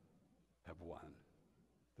have won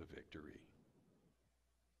the victory.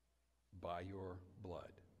 By your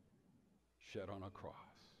blood shed on a cross,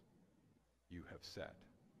 you have set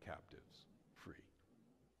captives free.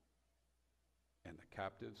 And the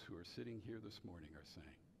captives who are sitting here this morning are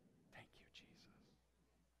saying, thank you, Jesus.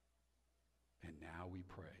 And now we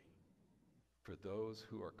pray for those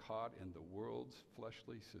who are caught in the world's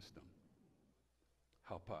fleshly system.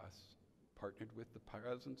 Help us, partnered with the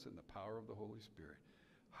presence and the power of the Holy Spirit,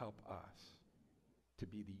 help us to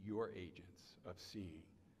be your agents of seeing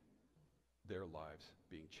their lives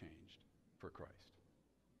being changed for Christ.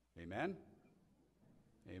 Amen?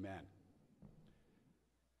 Amen.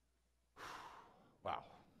 Wow.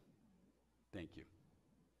 Thank you.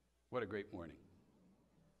 What a great morning.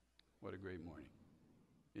 What a great morning.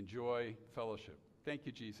 Enjoy fellowship. Thank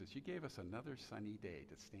you, Jesus. You gave us another sunny day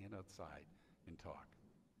to stand outside and talk.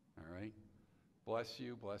 All right? Bless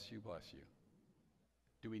you, bless you, bless you.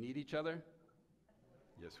 Do we need each other?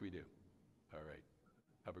 Yes, we do. All right.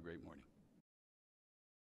 Have a great morning.